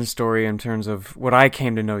origin story in terms of what I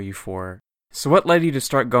came to know you for. So what led you to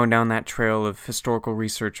start going down that trail of historical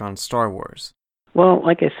research on Star Wars? Well,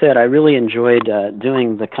 like I said, I really enjoyed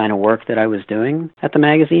doing the kind of work that I was doing at the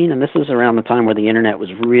magazine, and this was around the time where the internet was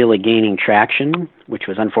really gaining traction, which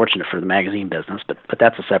was unfortunate for the magazine business, but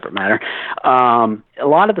that's a separate matter. A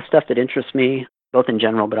lot of the stuff that interests me, both in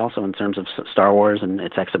general, but also in terms of Star Wars and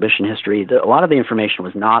its exhibition history, a lot of the information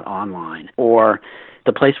was not online, or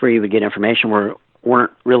the place where you would get information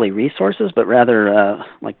weren't really resources, but rather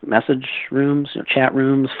like message rooms, chat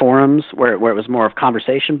rooms, forums, where it was more of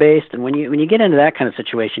conversation based. And when you get into that kind of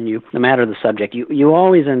situation, no matter the subject, you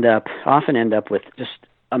always often end up with just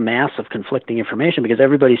a mass of conflicting information, because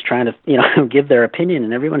everybody's trying to give their opinion,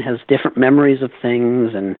 and everyone has different memories of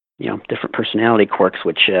things and different personality quirks,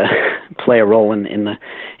 which play a role in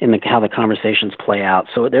the how the conversations play out.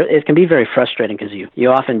 So it can be very frustrating because you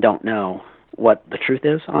often don't know what the truth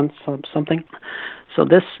is on something. So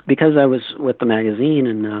because I was with the magazine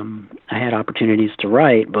and I had opportunities to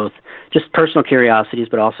write, both just personal curiosities,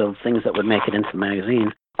 but also things that would make it into the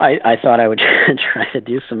magazine, I thought I would try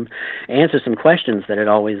to answer some questions that had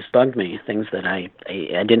always bugged me, things that I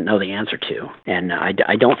didn't know the answer to. And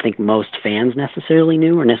I don't think most fans necessarily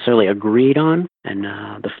knew or necessarily agreed on. And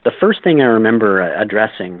the first thing I remember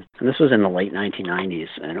addressing, and this was in the late 1990s,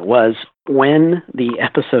 and it was when the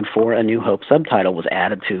Episode 4 A New Hope subtitle was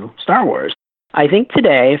added to Star Wars. I think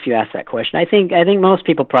today, if you ask that question, I think most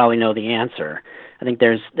people probably know the answer. I think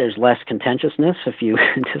there's less contentiousness if you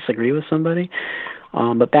disagree with somebody.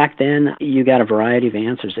 But back then, you got a variety of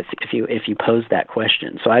answers if you posed that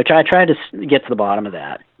question. So I tried to get to the bottom of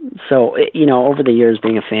that. So, over the years,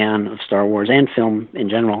 being a fan of Star Wars and film in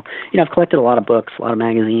general, I've collected a lot of books, a lot of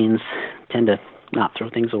magazines, tend to not throw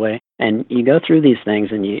things away. And you go through these things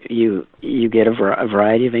and you get a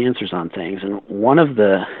variety of answers on things. And one of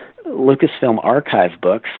the Lucasfilm archive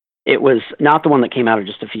books, it was not the one that came out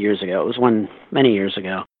just a few years ago. It was one many years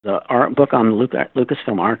ago. The book on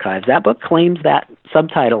Lucasfilm archives. That book claims that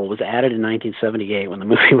subtitle was added in 1978 when the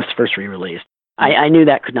movie was first re-released. I knew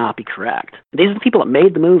that could not be correct. These are the people that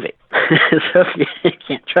made the movie. So if you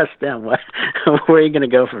can't trust them, where are you going to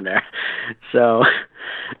go from there? So,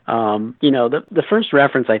 the first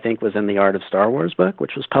reference, I think, was in the Art of Star Wars book,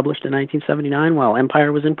 which was published in 1979 while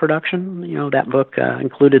Empire was in production. That book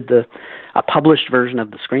included a published version of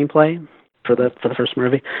the screenplay for the first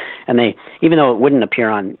movie, and they, even though it wouldn't appear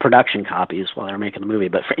on production copies while they were making the movie,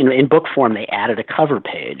 but in book form they added a cover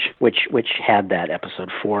page which had that Episode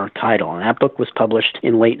 4 title, and that book was published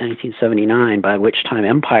in late 1979, by which time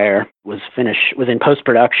Empire was in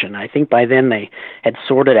post-production. I think by then they had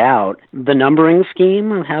sorted out the numbering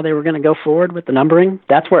scheme of how they were going to go forward with the numbering.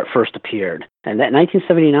 That's where it first appeared. And that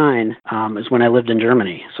 1979 is when I lived in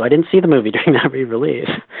Germany, so I didn't see the movie during that re-release.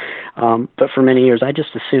 But for many years, I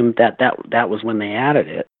just assumed that was when they added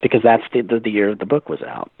it, because that's the year the book was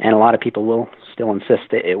out. And a lot of people will still insist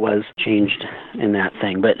that it was changed in that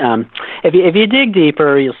thing. But if you dig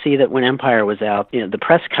deeper, you'll see that when Empire was out, the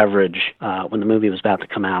press coverage when the movie was about to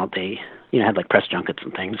come out, they had like press junkets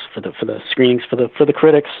and things for the screenings for the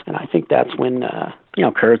critics. And I think that's when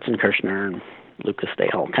Kurtz and Kirshner and Lucas, they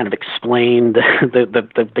all kind of explained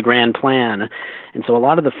the grand plan. And so a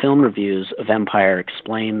lot of the film reviews of Empire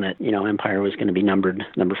explain that, Empire was going to be numbered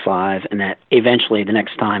number 5, and that eventually the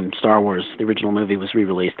next time Star Wars, the original movie, was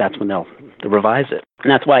re-released, that's when they'll revise it.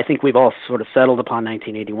 And that's why I think we've all sort of settled upon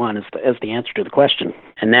 1981 as the answer to the question.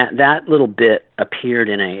 And that little bit appeared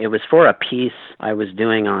it was for a piece I was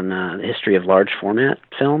doing on the history of large format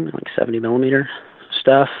film, like 70 millimeter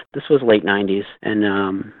stuff. This was late 90s,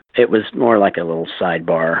 and it was more like a little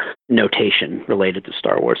sidebar notation related to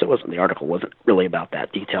Star Wars. The article wasn't really about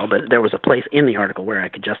that detail, but there was a place in the article where I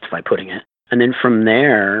could justify putting it. And then from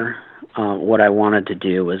there, what I wanted to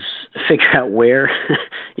do was figure out where,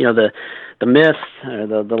 the myth,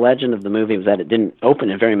 the legend of the movie was that it didn't open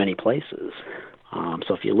in very many places.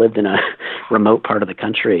 So if you lived in a remote part of the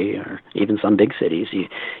country, or even some big cities,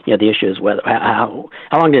 the issue is how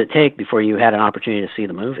long did it take before you had an opportunity to see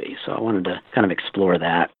the movie? So I wanted to kind of explore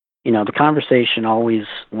that. The conversation always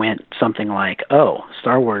went something like,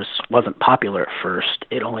 Star Wars wasn't popular at first.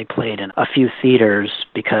 It only played in a few theaters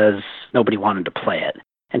because nobody wanted to play it.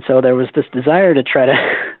 And so there was this desire to try to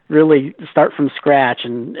really start from scratch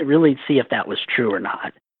and really see if that was true or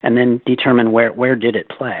not. and then determine where did it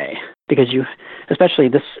play. Because you, especially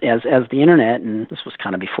this, as the internet, and this was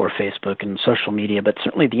kind of before Facebook and social media, but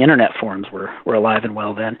certainly the internet forums were alive and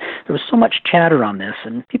well then. There was so much chatter on this,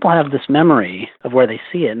 and people have this memory of where they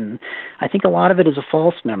see it, and I think a lot of it is a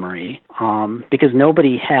false memory, because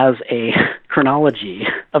nobody has a chronology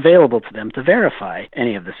available to them to verify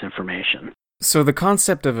any of this information. So the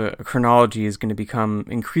concept of a chronology is going to become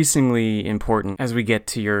increasingly important as we get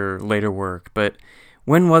to your later work, but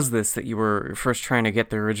when was this that you were first trying to get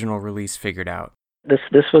the original release figured out?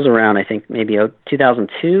 This was around, I think, maybe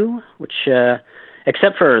 2002, which,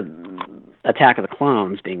 except for Attack of the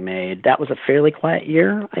Clones being made, that was a fairly quiet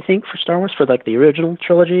year, I think, for Star Wars, for like the original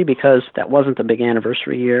trilogy, because that wasn't the big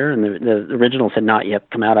anniversary year, and the originals had not yet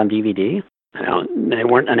come out on DVD. They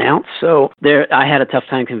weren't announced, so I had a tough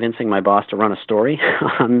time convincing my boss to run a story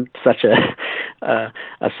on such a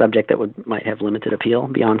subject that might have limited appeal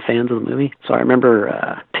beyond fans of the movie. So I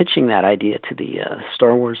remember pitching that idea to the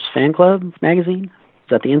Star Wars Fan Club magazine. Is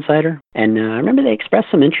that the Insider? And I remember they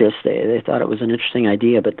expressed some interest. They thought it was an interesting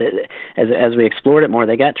idea, but as we explored it more,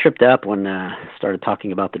 they got tripped up when started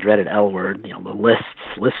talking about the dreaded L word, the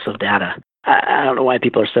lists of data. I don't know why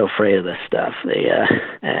people are so afraid of this stuff.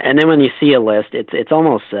 And then when you see a list, it's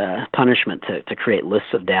almost punishment to create lists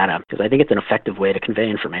of data, because I think it's an effective way to convey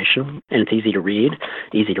information, and it's easy to read,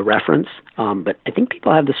 easy to reference. But I think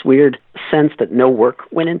people have this weird sense that no work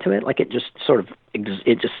went into it, like it just sort of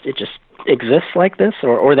it just exists like this,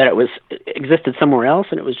 or that it existed somewhere else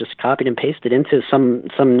and it was just copied and pasted into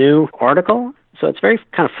some new article. So it's very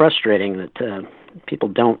kind of frustrating that people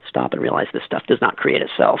don't stop and realize this stuff does not create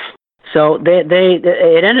itself. So it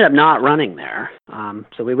ended up not running there.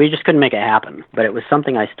 So we just couldn't make it happen. But it was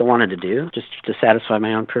something I still wanted to do, just to satisfy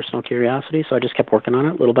my own personal curiosity. So I just kept working on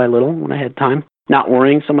it little by little when I had time, not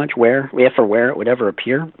worrying so much where it would ever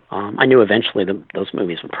appear. I knew eventually those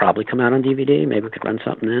movies would probably come out on DVD. Maybe we could run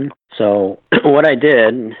something in. So what I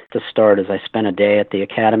did to start is I spent a day at the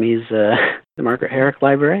Academy's the Margaret Herrick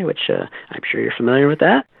Library, which I'm sure you're familiar with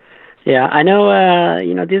that. Yeah, I know,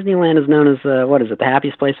 Disneyland is known as, the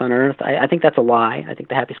happiest place on earth. I think that's a lie. I think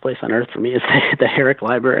the happiest place on earth for me is the Herrick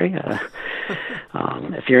Library.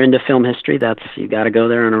 If you're into film history, you got to go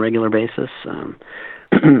there on a regular basis.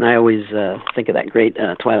 I always think of that great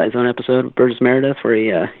Twilight Zone episode of Burgess Meredith where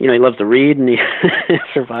he loves to read and he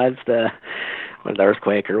survives the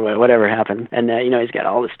earthquake or whatever happened. And, he's got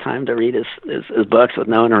all this time to read his books with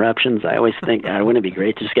no interruptions. I always think, wouldn't it be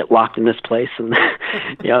great to just get locked in this place and,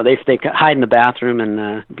 they hide in the bathroom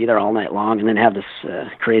and be there all night long and then have this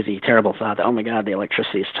crazy, terrible thought that, oh my God, the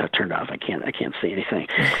electricity is turned off. I can't see anything.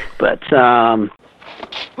 But,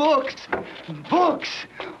 Books!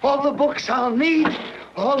 All the books I'll need.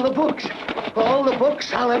 All the books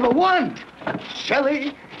I'll ever want.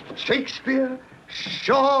 Shelley, Shakespeare,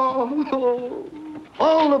 Shaw,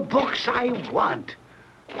 all the books I want.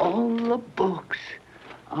 All the books.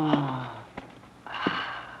 Yeah,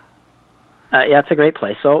 it's a great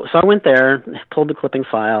place. So I went there, pulled the clipping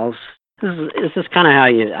files. This is kind of how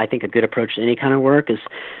I think a good approach to any kind of work is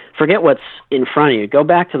forget what's in front of you. Go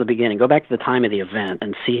back to the beginning. Go back to the time of the event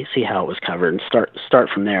and see how it was covered and start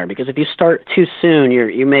from there. Because if you start too soon,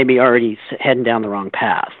 you may be already heading down the wrong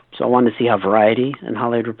path. So I wanted to see how Variety and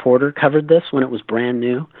Hollywood Reporter covered this when it was brand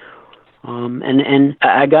new. And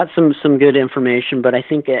I got some good information, but I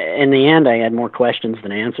think in the end I had more questions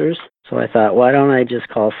than answers. So I thought, why don't I just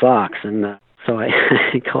call Fox? And so I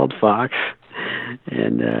called Fox.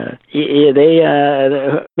 And maybe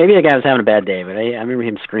the guy was having a bad day, but I remember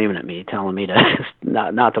him screaming at me, telling me to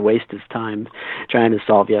not to waste his time trying to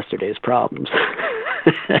solve yesterday's problems.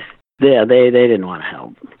 Yeah, they didn't want to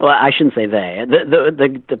help. Well, I shouldn't say they.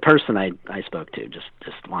 The person I spoke to just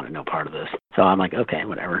wanted no part of this. So I'm like, okay,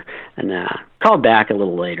 whatever. And called back a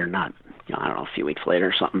little later, a few weeks later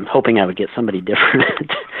or something, hoping I would get somebody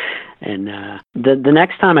different. And the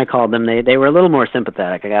next time I called them, they were a little more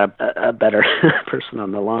sympathetic. I got a better person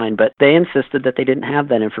on the line, but they insisted that they didn't have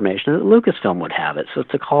that information, that Lucasfilm would have it. So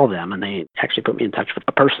to call them, and they actually put me in touch with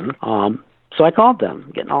a person. So I called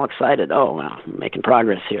them, getting all excited. Oh, wow, I'm making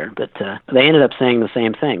progress here. But they ended up saying the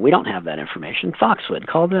same thing. We don't have that information. Fox would.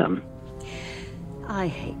 Call them. I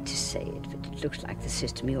hate to say it, but it looks like the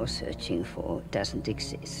system you're searching for doesn't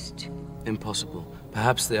exist. Impossible.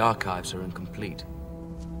 Perhaps the archives are incomplete.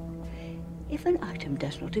 If an item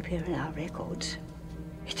does not appear in our records,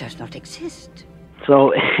 it does not exist.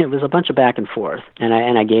 So it was a bunch of back and forth, and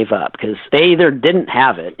I gave up because they either didn't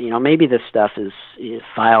have it. Maybe this stuff is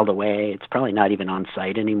filed away. It's probably not even on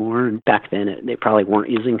site anymore. And back then, they probably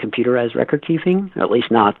weren't using computerized record keeping, at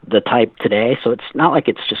least not the type today. So it's not like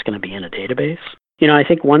it's just going to be in a database. I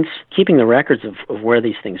think once keeping the records of where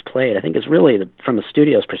these things played, I think is really, from the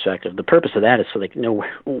studio's perspective, the purpose of that is so they can know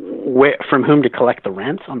from whom to collect the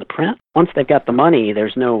rent on the print. Once they've got the money,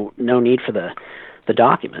 there's no need for the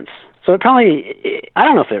documents. So it probably, I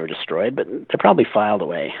don't know if they were destroyed, but they're probably filed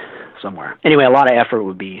away somewhere. Anyway, a lot of effort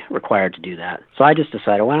would be required to do that. So I just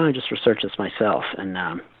decided, why don't I just research this myself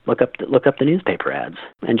and look up the newspaper ads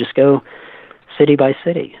and just go city by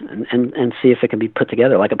city and see if it can be put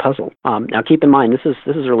together like a puzzle. Now keep in mind, this is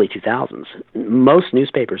early 2000s. Most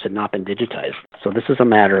newspapers had not been digitized, so this is a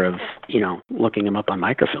matter of looking them up on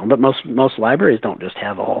microfilm. But most libraries don't just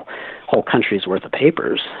have a whole country's worth of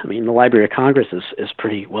papers. I mean, the Library of Congress is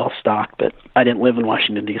pretty well stocked, but I didn't live in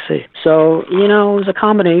Washington D.C. So it was a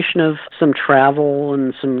combination of some travel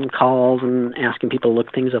and some calls and asking people to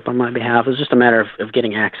look things up on my behalf. It was just a matter of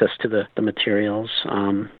getting access to the materials.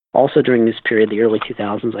 Also, during this period, the early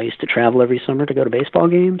 2000s, I used to travel every summer to go to baseball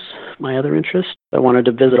games, my other interest. I wanted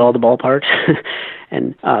to visit all the ballparks,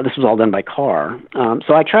 and this was all done by car.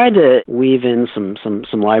 So I tried to weave in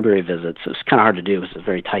some library visits. It was kind of hard to do. It was a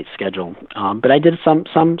very tight schedule. But I did some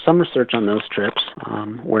research on those trips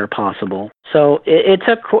where possible. So it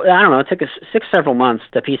took, it took several months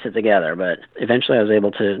to piece it together, but eventually I was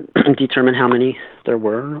able to determine how many there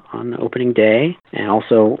were on opening day and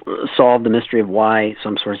also solve the mystery of why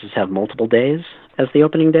some sources have multiple days as the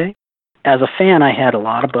opening day. As a fan, I had a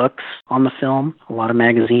lot of books on the film, a lot of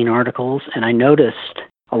magazine articles, and I noticed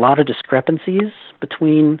a lot of discrepancies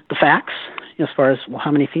between the facts as far as,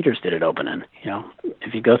 how many theaters did it open in?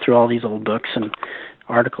 If you go through all these old books and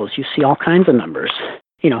articles, you see all kinds of numbers.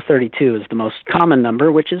 32 is the most common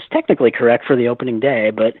number, which is technically correct for the opening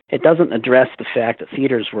day, but it doesn't address the fact that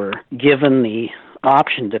theaters were given the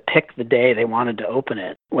option to pick the day they wanted to open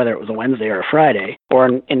it, whether it was a Wednesday or a Friday, or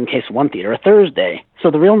in case of one theater, a Thursday.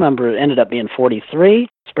 So the real number ended up being 43,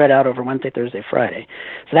 spread out over Wednesday, Thursday, Friday.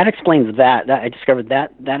 So that explains that. I discovered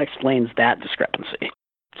that explains that discrepancy.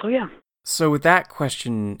 So yeah. So with that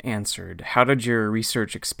question answered, how did your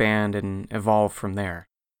research expand and evolve from there?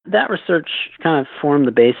 That research kind of formed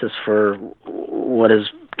the basis for what has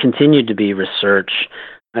continued to be research.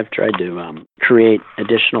 I've tried to create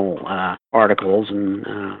additional articles and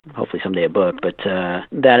hopefully someday a book, but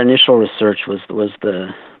that initial research was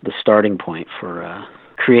the starting point for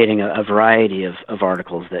creating a variety of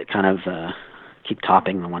articles that kind of keep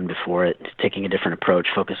topping the one before it, taking a different approach,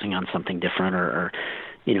 focusing on something different or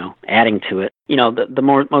adding to it.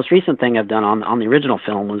 The most recent thing I've done on the original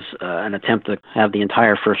film was an attempt to have the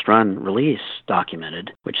entire first run release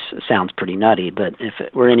documented, which sounds pretty nutty, but if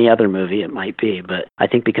it were any other movie, it might be. But I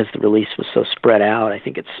think because the release was so spread out, I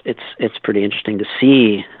think it's pretty interesting to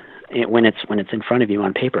see when it's in front of you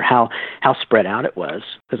on paper how spread out it was,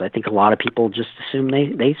 because I think a lot of people just assume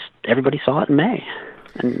everybody saw it in May,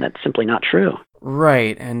 and that's simply not true.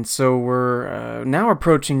 Right, and so we're now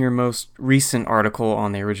approaching your most recent article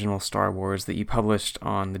on the original Star Wars that you published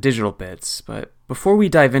on the Digital Bits, but before we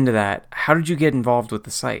dive into that, how did you get involved with the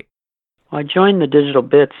site? Well, I joined the Digital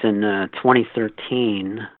Bits in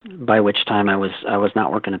 2013, by which time I was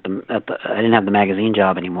not working at the I didn't have the magazine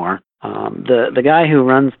job anymore. The guy who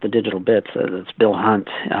runs the Digital Bits, it's Bill Hunt.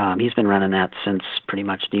 He's been running that since pretty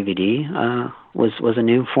much DVD was a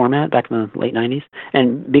new format back in the late 90s.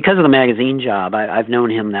 And because of the magazine job, I've known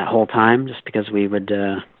him that whole time, just because we would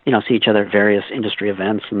see each other at various industry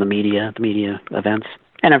events and the media events.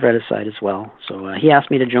 And I've read his site as well. So he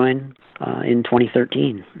asked me to join in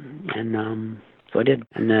 2013, and so I did.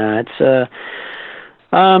 And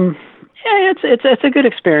it's a good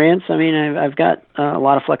experience. I mean, I've got a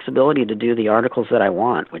lot of flexibility to do the articles that I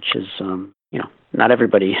want, which is, not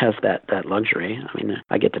everybody has that luxury. I mean,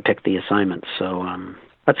 I get to pick the assignments, so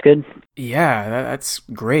that's good. Yeah, that's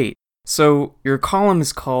great. So your column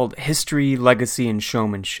is called History, Legacy, and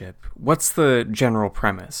Showmanship. What's the general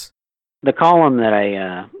premise? The column that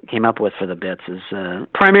I came up with for the bits is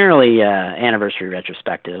primarily anniversary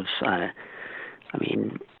retrospectives. I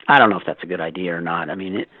mean, I don't know if that's a good idea or not. I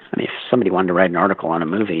mean, if somebody wanted to write an article on a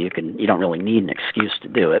movie, you don't really need an excuse to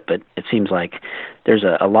do it. But it seems like there's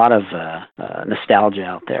a lot of nostalgia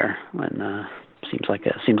out there, and seems like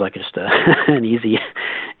just an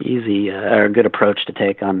easy or good approach to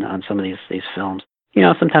take on some of these films.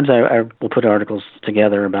 Sometimes I will put articles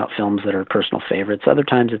together about films that are personal favorites. Other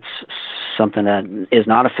times it's something that is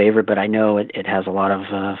not a favorite, but I know it has a lot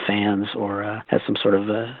of fans or has some sort of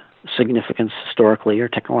significance historically or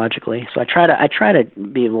technologically. So I try to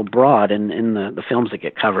be a little broad in the films that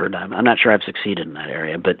get covered. I'm not sure I've succeeded in that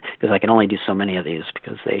area, but because I can only do so many of these,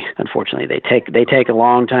 because unfortunately they take a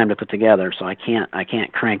long time to put together. So I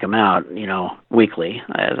can't crank them out, weekly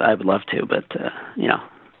as I would love to, but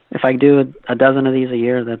if I do a dozen of these a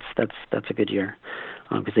year, that's a good year,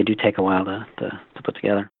 because they do take a while to put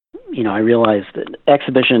together. I realize that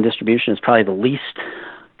exhibition and distribution is probably the least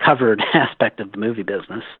covered aspect of the movie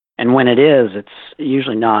business. And when it is, it's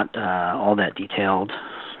usually not all that detailed,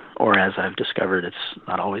 or as I've discovered, it's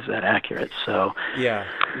not always that accurate. So yeah.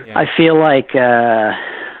 I feel like,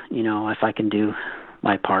 if I can do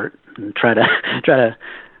my part and try to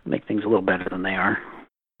make things a little better than they are.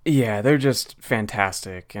 Yeah, they're just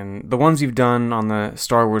fantastic, and the ones you've done on the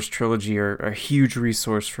Star Wars trilogy are a huge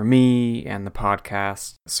resource for me and the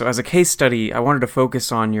podcast. So as a case study, I wanted to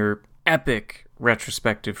focus on your epic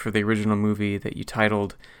retrospective for the original movie that you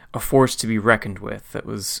titled A Force to be Reckoned With, that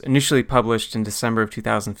was initially published in December of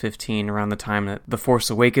 2015, around the time that The Force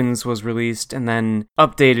Awakens was released, and then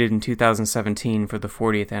updated in 2017 for the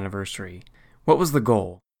 40th anniversary. What was the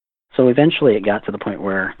goal? So eventually it got to the point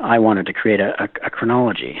where I wanted to create a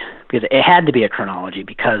chronology, because it had to be a chronology,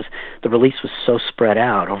 because the release was so spread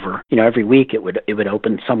out over, every week it would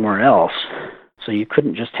open somewhere else. So you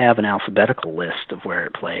couldn't just have an alphabetical list of where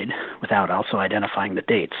it played without also identifying the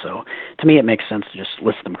dates. So to me it makes sense to just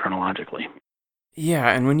list them chronologically. Yeah,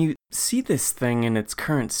 and when you see this thing in its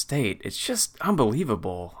current state, it's just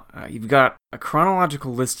unbelievable. You've got a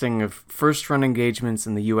chronological listing of first-run engagements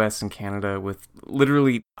in the US and Canada with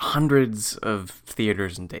literally hundreds of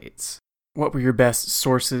theaters and dates. What were your best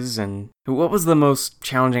sources, and what was the most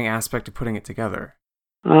challenging aspect of putting it together?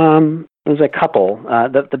 There's a couple.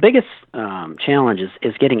 The biggest challenge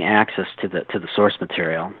is getting access to the source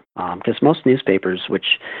material, because most newspapers,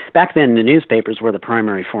 which back then the newspapers were the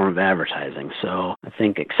primary form of advertising. So I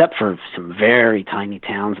think, except for some very tiny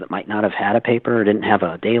towns that might not have had a paper or didn't have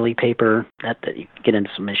a daily paper, that you get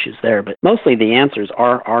into some issues there. But mostly the answers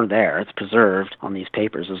are there. It's preserved on these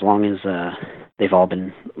papers as long as they've all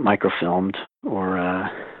been microfilmed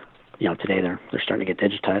or. Today they're starting to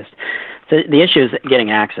get digitized. So the issue is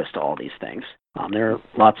getting access to all these things. There are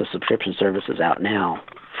lots of subscription services out now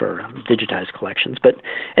for digitized collections, but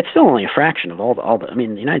it's still only a fraction of all the. I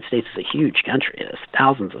mean, the United States is a huge country. There's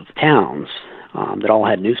thousands of towns that all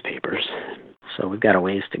had newspapers. So we've got a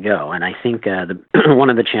ways to go. And I think one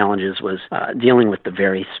of the challenges was dealing with the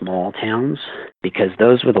very small towns, because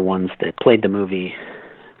those were the ones that played the movie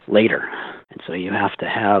later. And so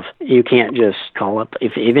you can't just call up,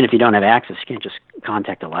 even if you don't have access, you can't just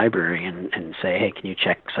contact a library and say, hey, can you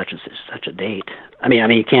check such and such a date? I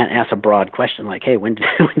mean, you can't ask a broad question like, hey, when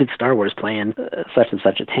did Star Wars play in such and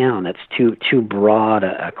such a town? That's too broad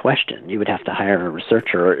a question. You would have to hire a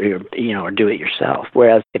researcher or do it yourself.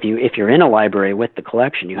 Whereas if you're in a library with the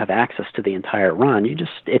collection, you have access to the entire run.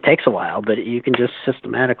 It takes a while, but you can just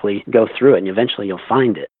systematically go through it, and eventually you'll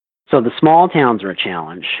find it. So the small towns are a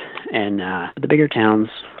challenge, and the bigger towns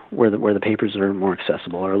where the papers are more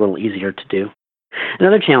accessible are a little easier to do.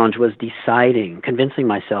 Another challenge was convincing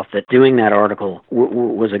myself that doing that article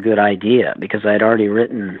was a good idea, because I had already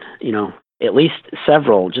written, at least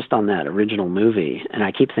several just on that original movie, and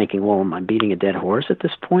I keep thinking, well, am I beating a dead horse at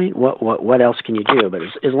this point? What else can you do? But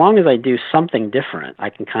as long as I do something different, I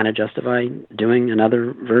can kind of justify doing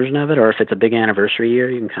another version of it, or if it's a big anniversary year,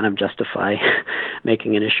 you can kind of justify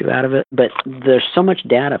making an issue out of it. But there's so much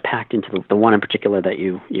data packed into the one in particular that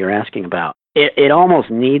you're asking about. It almost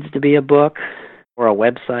needs to be a book or a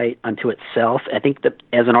website unto itself. I think that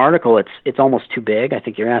as an article, it's almost too big. I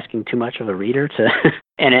think you're asking too much of a reader to,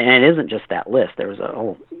 and it isn't just that list. There was a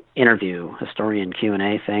whole interview, historian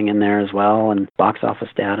Q&A thing in there as well, and box office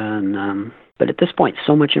data. And but at this point,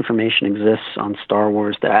 so much information exists on Star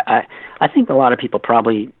Wars that I think a lot of people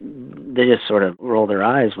they just sort of roll their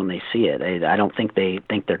eyes when they see it. I don't think they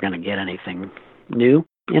think they're going to get anything new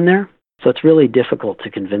in there. So it's really difficult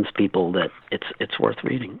to convince people that it's worth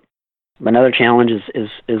reading. Another challenge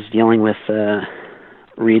is dealing with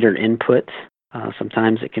reader input.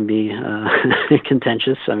 Sometimes it can be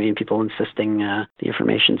contentious. I mean, people insisting the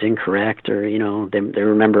information's incorrect, or they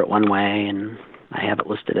remember it one way and I have it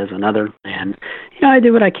listed as another. And I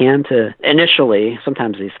do what I can to initially.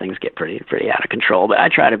 Sometimes these things get pretty out of control, but I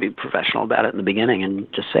try to be professional about it in the beginning and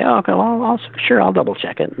just say, oh, okay, well, I'll double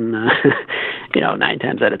check it. And 9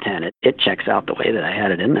 times out of 10, it checks out the way that I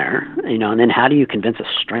had it in there. And then how do you convince a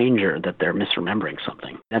stranger that they're misremembering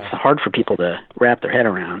something? That's hard for people to wrap their head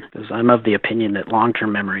around, because I'm of the opinion that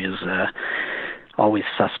long-term memory is always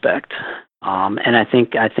suspect. And I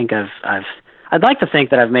think I'd like to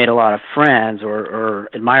think that I've made a lot of friends or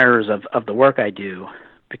admirers of the work I do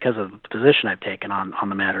because of the position I've taken on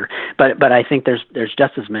the matter. But I think there's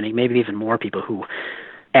just as many, maybe even more people who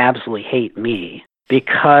absolutely hate me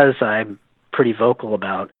because I'm pretty vocal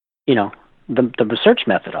about, the research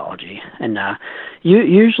methodology. And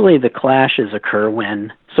usually the clashes occur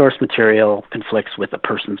when source material conflicts with a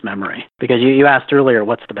person's memory. Because you asked earlier,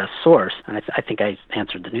 what's the best source? And I think I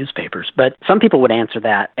answered the newspapers. But some people would answer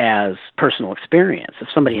that as personal experience. If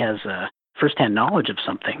somebody has firsthand knowledge of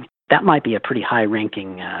something, that might be a pretty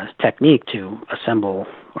high-ranking technique to assemble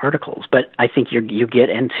articles. But I think you get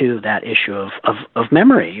into that issue of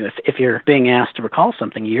memory. If you're being asked to recall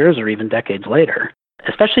something years or even decades later,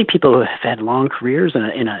 especially people who have had long careers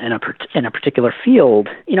in a particular field,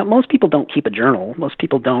 most people don't keep a journal. Most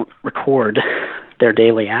people don't record their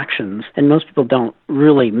daily actions, and most people don't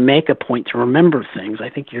really make a point to remember things. I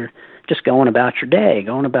think you're just going about your day,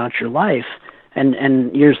 going about your life.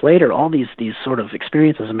 And years later, all these sort of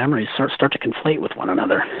experiences and memories start to conflate with one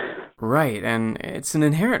another. Right, and it's an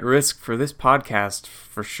inherent risk for this podcast,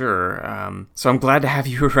 for sure. So I'm glad to have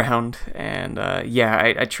you around. And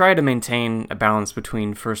I try to maintain a balance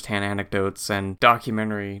between first-hand anecdotes and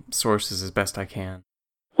documentary sources as best I can.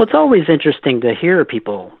 Well, it's always interesting to hear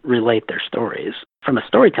people relate their stories. From a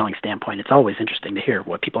storytelling standpoint, it's always interesting to hear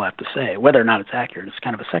what people have to say. Whether or not it's accurate is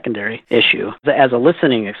kind of a secondary issue. As a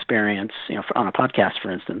listening experience, on a podcast, for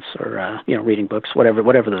instance, or reading books, whatever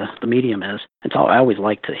the medium is, I always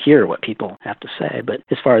like to hear what people have to say. But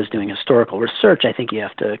as far as doing historical research, I think you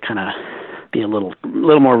have to kind of be a little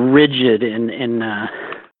more rigid in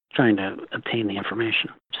trying to obtain the information.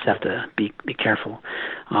 Just have to be careful.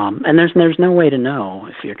 And there's no way to know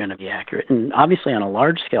if you're going to be accurate. And obviously on a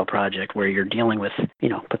large-scale project where you're dealing with,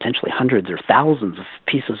 potentially hundreds or thousands of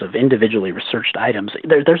pieces of individually researched items,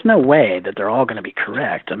 there's no way that they're all going to be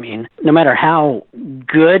correct. I mean, no matter how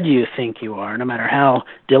good you think you are, no matter how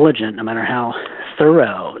diligent, no matter how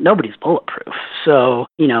thorough, nobody's bulletproof. So,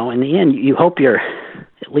 in the end, you hope you're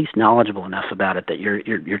at least knowledgeable enough about it that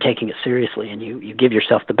you're taking it seriously, and you give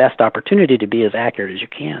yourself the best opportunity to be as accurate as you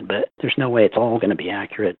can, but there's no way it's all going to be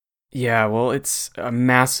accurate. Yeah, well, it's a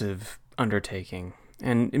massive undertaking.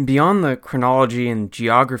 And beyond the chronology and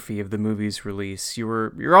geography of the movie's release,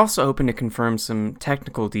 you're also hoping to confirm some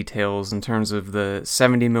technical details in terms of the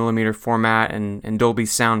 70mm format and Dolby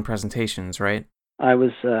sound presentations, right? I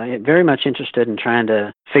was very much interested in trying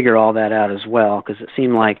to figure all that out as well, because it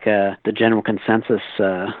seemed like the general consensus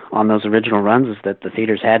on those original runs is that the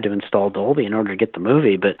theaters had to install Dolby in order to get the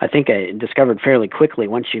movie. But I think I discovered fairly quickly,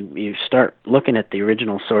 once you start looking at the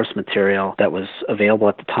original source material that was available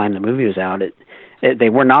at the time the movie was out, they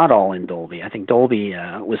were not all in Dolby. I think Dolby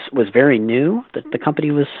was very new. The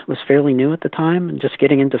company was fairly new at the time and just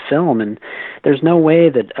getting into film. And there's no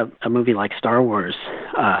way that a movie like Star Wars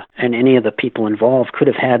and any of the people involved could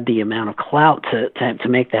have had the amount of clout to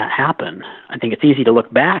make that happen. I think it's easy to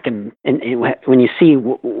look back and when you see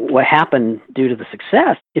what happened due to the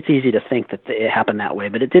success, it's easy to think that it happened that way,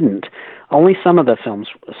 but it didn't. Only some of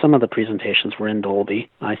the presentations were in Dolby.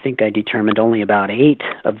 I think I determined only about 8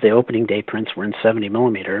 of the opening day prints were in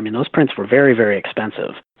 70mm. I mean, those prints were very, very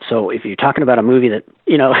expensive. So if you're talking about a movie that,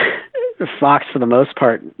 Fox for the most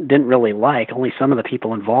part didn't really like, only some of the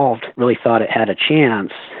people involved really thought it had a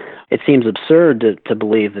chance, it seems absurd to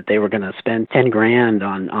believe that they were going to spend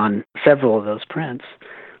 $10,000 on several of those prints.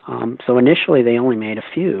 So initially they only made a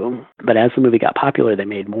few, but as the movie got popular, they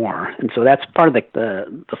made more. And so that's part of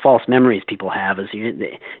the false memories people have, is you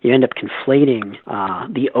end up conflating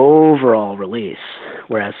the overall release,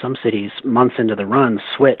 whereas some cities months into the run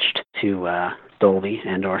switched to Dolby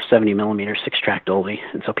and or 70mm 6-track Dolby,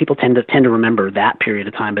 and so people tend to remember that period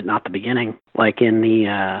of time, but not the beginning. Like in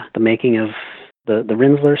the making of the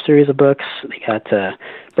Rinsler series of books, they got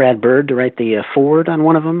Brad Bird to write the foreword on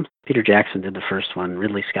one of them. Peter Jackson did the first one.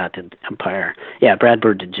 Ridley Scott did Empire. Yeah, Brad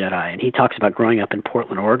Bird did Jedi, and he talks about growing up in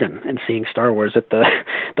Portland, Oregon, and seeing Star Wars at the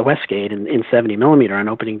Westgate in 70mm on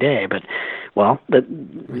opening day. But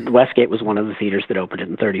the Westgate was one of the theaters that opened it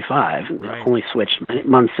in 35, and only switched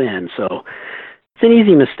months in. So it's an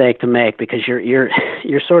easy mistake to make, because you're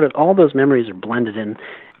sort of, all those memories are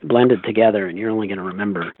blended together, and you're only going to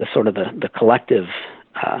remember the collective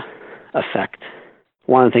effect.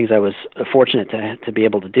 One of the things I was fortunate to be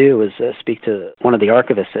able to do was speak to one of the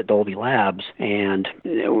archivists at Dolby Labs, and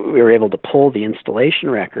we were able to pull the installation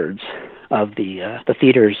records of the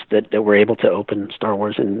theaters that were able to open Star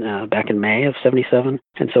Wars back in May of '77,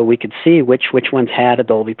 and so we could see which ones had a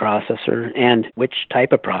Dolby processor and which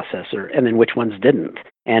type of processor, and then which ones didn't.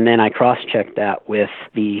 And then I cross-checked that with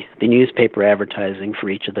the newspaper advertising for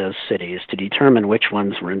each of those cities to determine which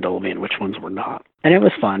ones were in Dolby and which ones were not. And it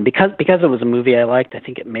was fun. Because it was a movie I liked, I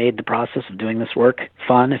think it made the process of doing this work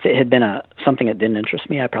fun. If it had been something that didn't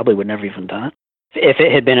interest me, I probably would never even done it. If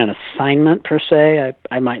it had been an assignment, per se,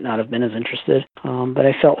 I might not have been as interested. But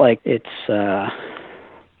I felt like it's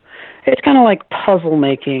It's kind of like puzzle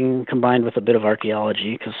making combined with a bit of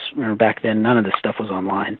archaeology, because remember back then none of this stuff was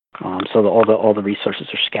online, so all the resources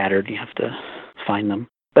are scattered. You have to find them.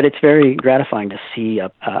 But it's very gratifying to see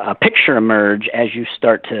a picture emerge as you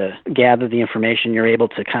start to gather the information. You're able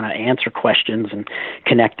to kind of answer questions and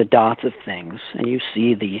connect the dots of things, and you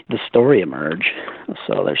see the story emerge.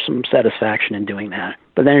 So there's some satisfaction in doing that.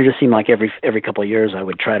 But then it just seemed like every couple of years I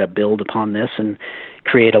would try to build upon this and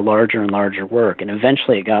create a larger and larger work. And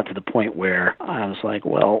eventually it got to the point where I was like,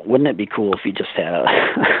 well, wouldn't it be cool if you just had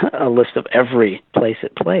a list of every place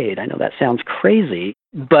it played? I know that sounds crazy,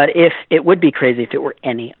 but if it would be crazy if it were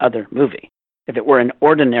any other movie. If it were an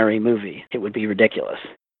ordinary movie, it would be ridiculous.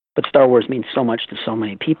 But Star Wars means so much to so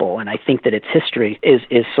many people, and I think that its history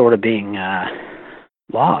is sort of being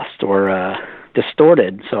lost or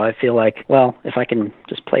distorted. So I feel like, well, if I can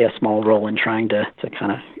just play a small role in trying to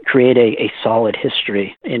kind of create a solid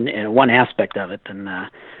history in one aspect of it, then I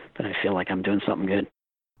feel like I'm doing something good.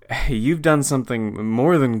 You've done something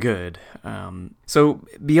more than good. So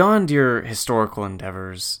beyond your historical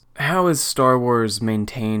endeavors, how has Star Wars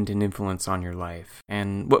maintained an influence on your life?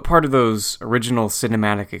 And what part of those original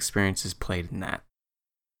cinematic experiences played in that?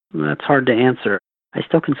 That's hard to answer. I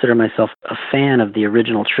still consider myself a fan of the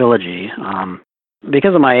original trilogy.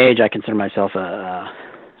 Because of my age, I consider myself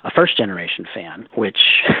a first-generation fan, which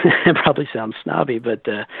probably sounds snobby, but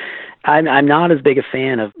I'm not as big a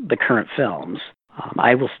fan of the current films.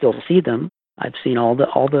 I will still see them. I've seen all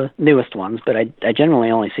the newest ones, but I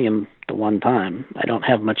generally only see them the one time. I don't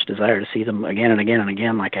have much desire to see them again and again and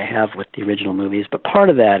again like I have with the original movies. But part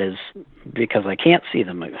of that is because I can't see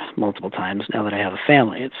them multiple times now that I have a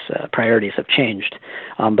family. It's priorities have changed.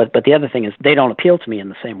 But the other thing is they don't appeal to me in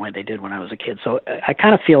the same way they did when I was a kid. So I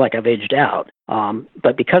kind of feel like I've aged out.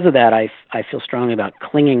 But because of that, I feel strongly about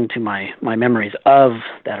clinging to my memories of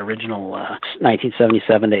that original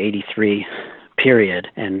 1977 to 83 period,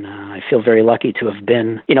 and I feel very lucky to have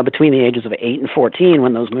been, between the ages of 8 and 14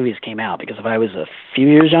 when those movies came out, because if I was a few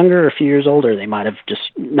years younger or a few years older, they might have just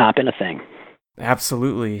not been a thing.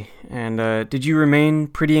 Absolutely. And did you remain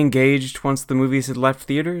pretty engaged once the movies had left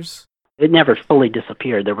theaters? It never fully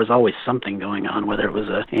disappeared. There was always something going on, whether it was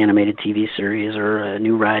an animated TV series or a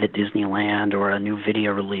new ride at Disneyland or a new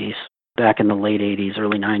video release. Back in the late 80s,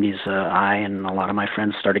 early 90s, I and a lot of my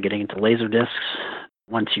friends started getting into Laserdiscs.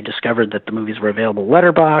 Once you discovered that the movies were available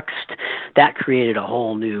letterboxed, that created a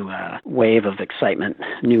whole new wave of excitement,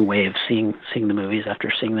 new way of seeing the movies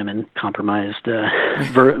after seeing them in compromised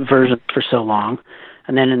versions for so long.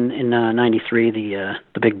 And then in 93,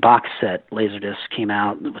 the big box set Laserdisc came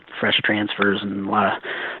out with fresh transfers and a lot of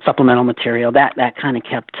supplemental material. That kind of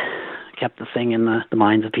kept the thing in the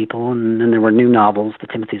minds of people. And then there were new novels. The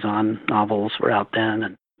Timothy Zahn novels were out then,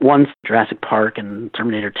 and once Jurassic Park and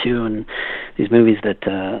Terminator 2 and these movies that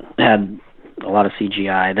had a lot of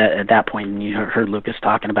CGI, at that point you heard Lucas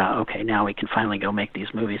talking about, okay, now we can finally go make these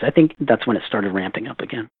movies. I think that's when it started ramping up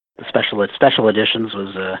again. The special editions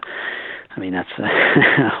was, that's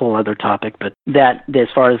a whole other topic, but that, as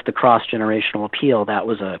far as the cross-generational appeal, that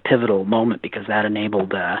was a pivotal moment because that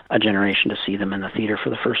enabled a generation to see them in the theater for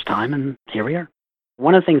the first time, and here we are.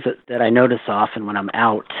 One of the things that I notice often when I'm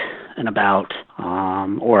out and about,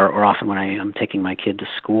 or often when I am taking my kid to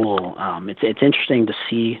school, it's interesting to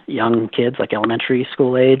see young kids, like elementary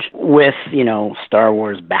school age, with, Star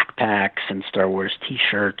Wars backpacks and Star Wars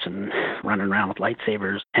T-shirts and running around with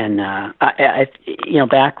lightsabers. And,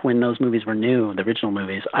 back when those movies were new, the original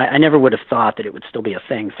movies, I never would have thought that it would still be a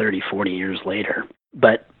thing 30, 40 years later.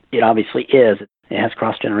 But it obviously is. It has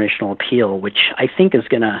cross-generational appeal, which I think is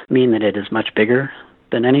going to mean that it is much bigger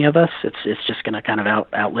than any of us. It's just going to kind of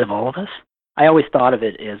outlive all of us. I always thought of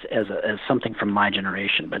it as something from my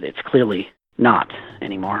generation, but it's clearly not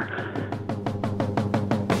anymore.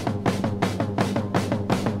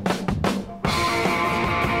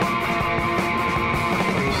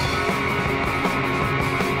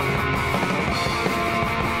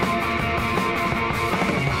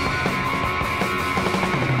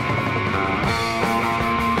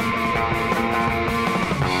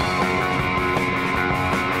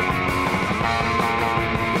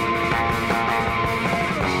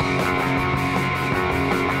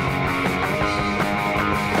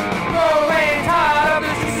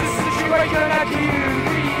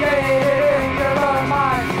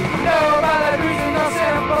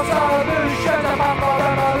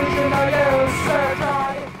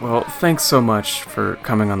 Well, thanks so much for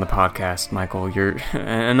coming on the podcast, Michael. You're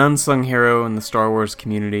an unsung hero in the Star Wars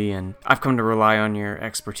community, and I've come to rely on your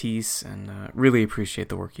expertise and really appreciate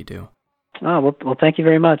the work you do. Oh, well, thank you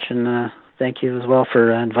very much, and thank you as well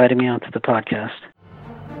for inviting me onto the podcast.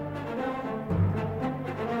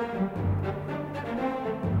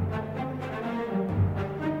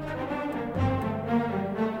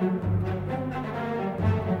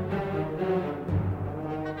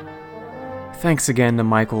 Thanks again to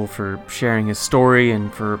Michael for sharing his story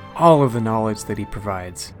and for all of the knowledge that he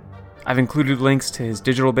provides. I've included links to his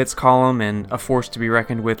Digital Bits column and A Force to be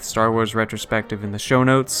Reckoned With Star Wars retrospective in the show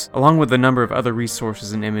notes, along with a number of other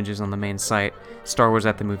resources and images on the main site,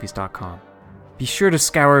 StarWarsAtTheMovies.com. Be sure to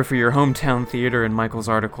scour for your hometown theater in Michael's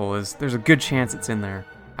article, as there's a good chance it's in there.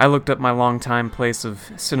 I looked up my longtime place of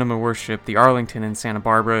cinema worship, the Arlington in Santa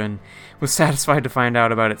Barbara, and was satisfied to find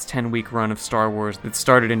out about its 10-week run of Star Wars that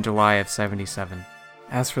started in July of '77.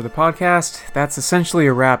 As for the podcast, that's essentially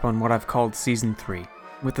a wrap on what I've called Season 3.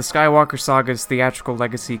 With the Skywalker Saga's theatrical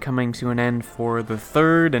legacy coming to an end for the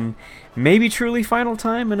third and maybe truly final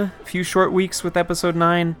time in a few short weeks with Episode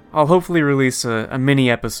 9, I'll hopefully release a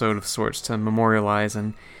mini-episode of sorts to memorialize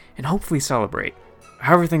and hopefully celebrate.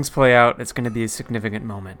 However things play out, it's going to be a significant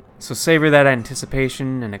moment, so savor that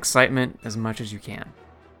anticipation and excitement as much as you can.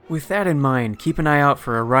 With that in mind, keep an eye out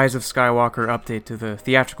for a Rise of Skywalker update to the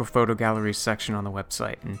theatrical photo galleries section on the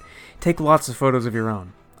website, and take lots of photos of your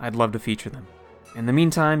own. I'd love to feature them. In the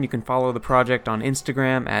meantime, you can follow the project on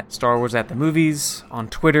Instagram at Star Wars at the Movies, on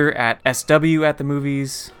Twitter at SW at the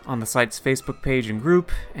Movies, on the site's Facebook page and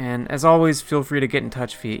group, and as always, feel free to get in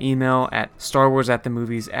touch via email at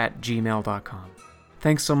starwarsatthemovies@gmail.com.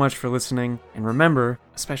 Thanks so much for listening, and remember,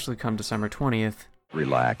 especially come December 20th,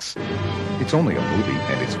 relax. It's only a movie,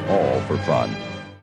 and it's all for fun.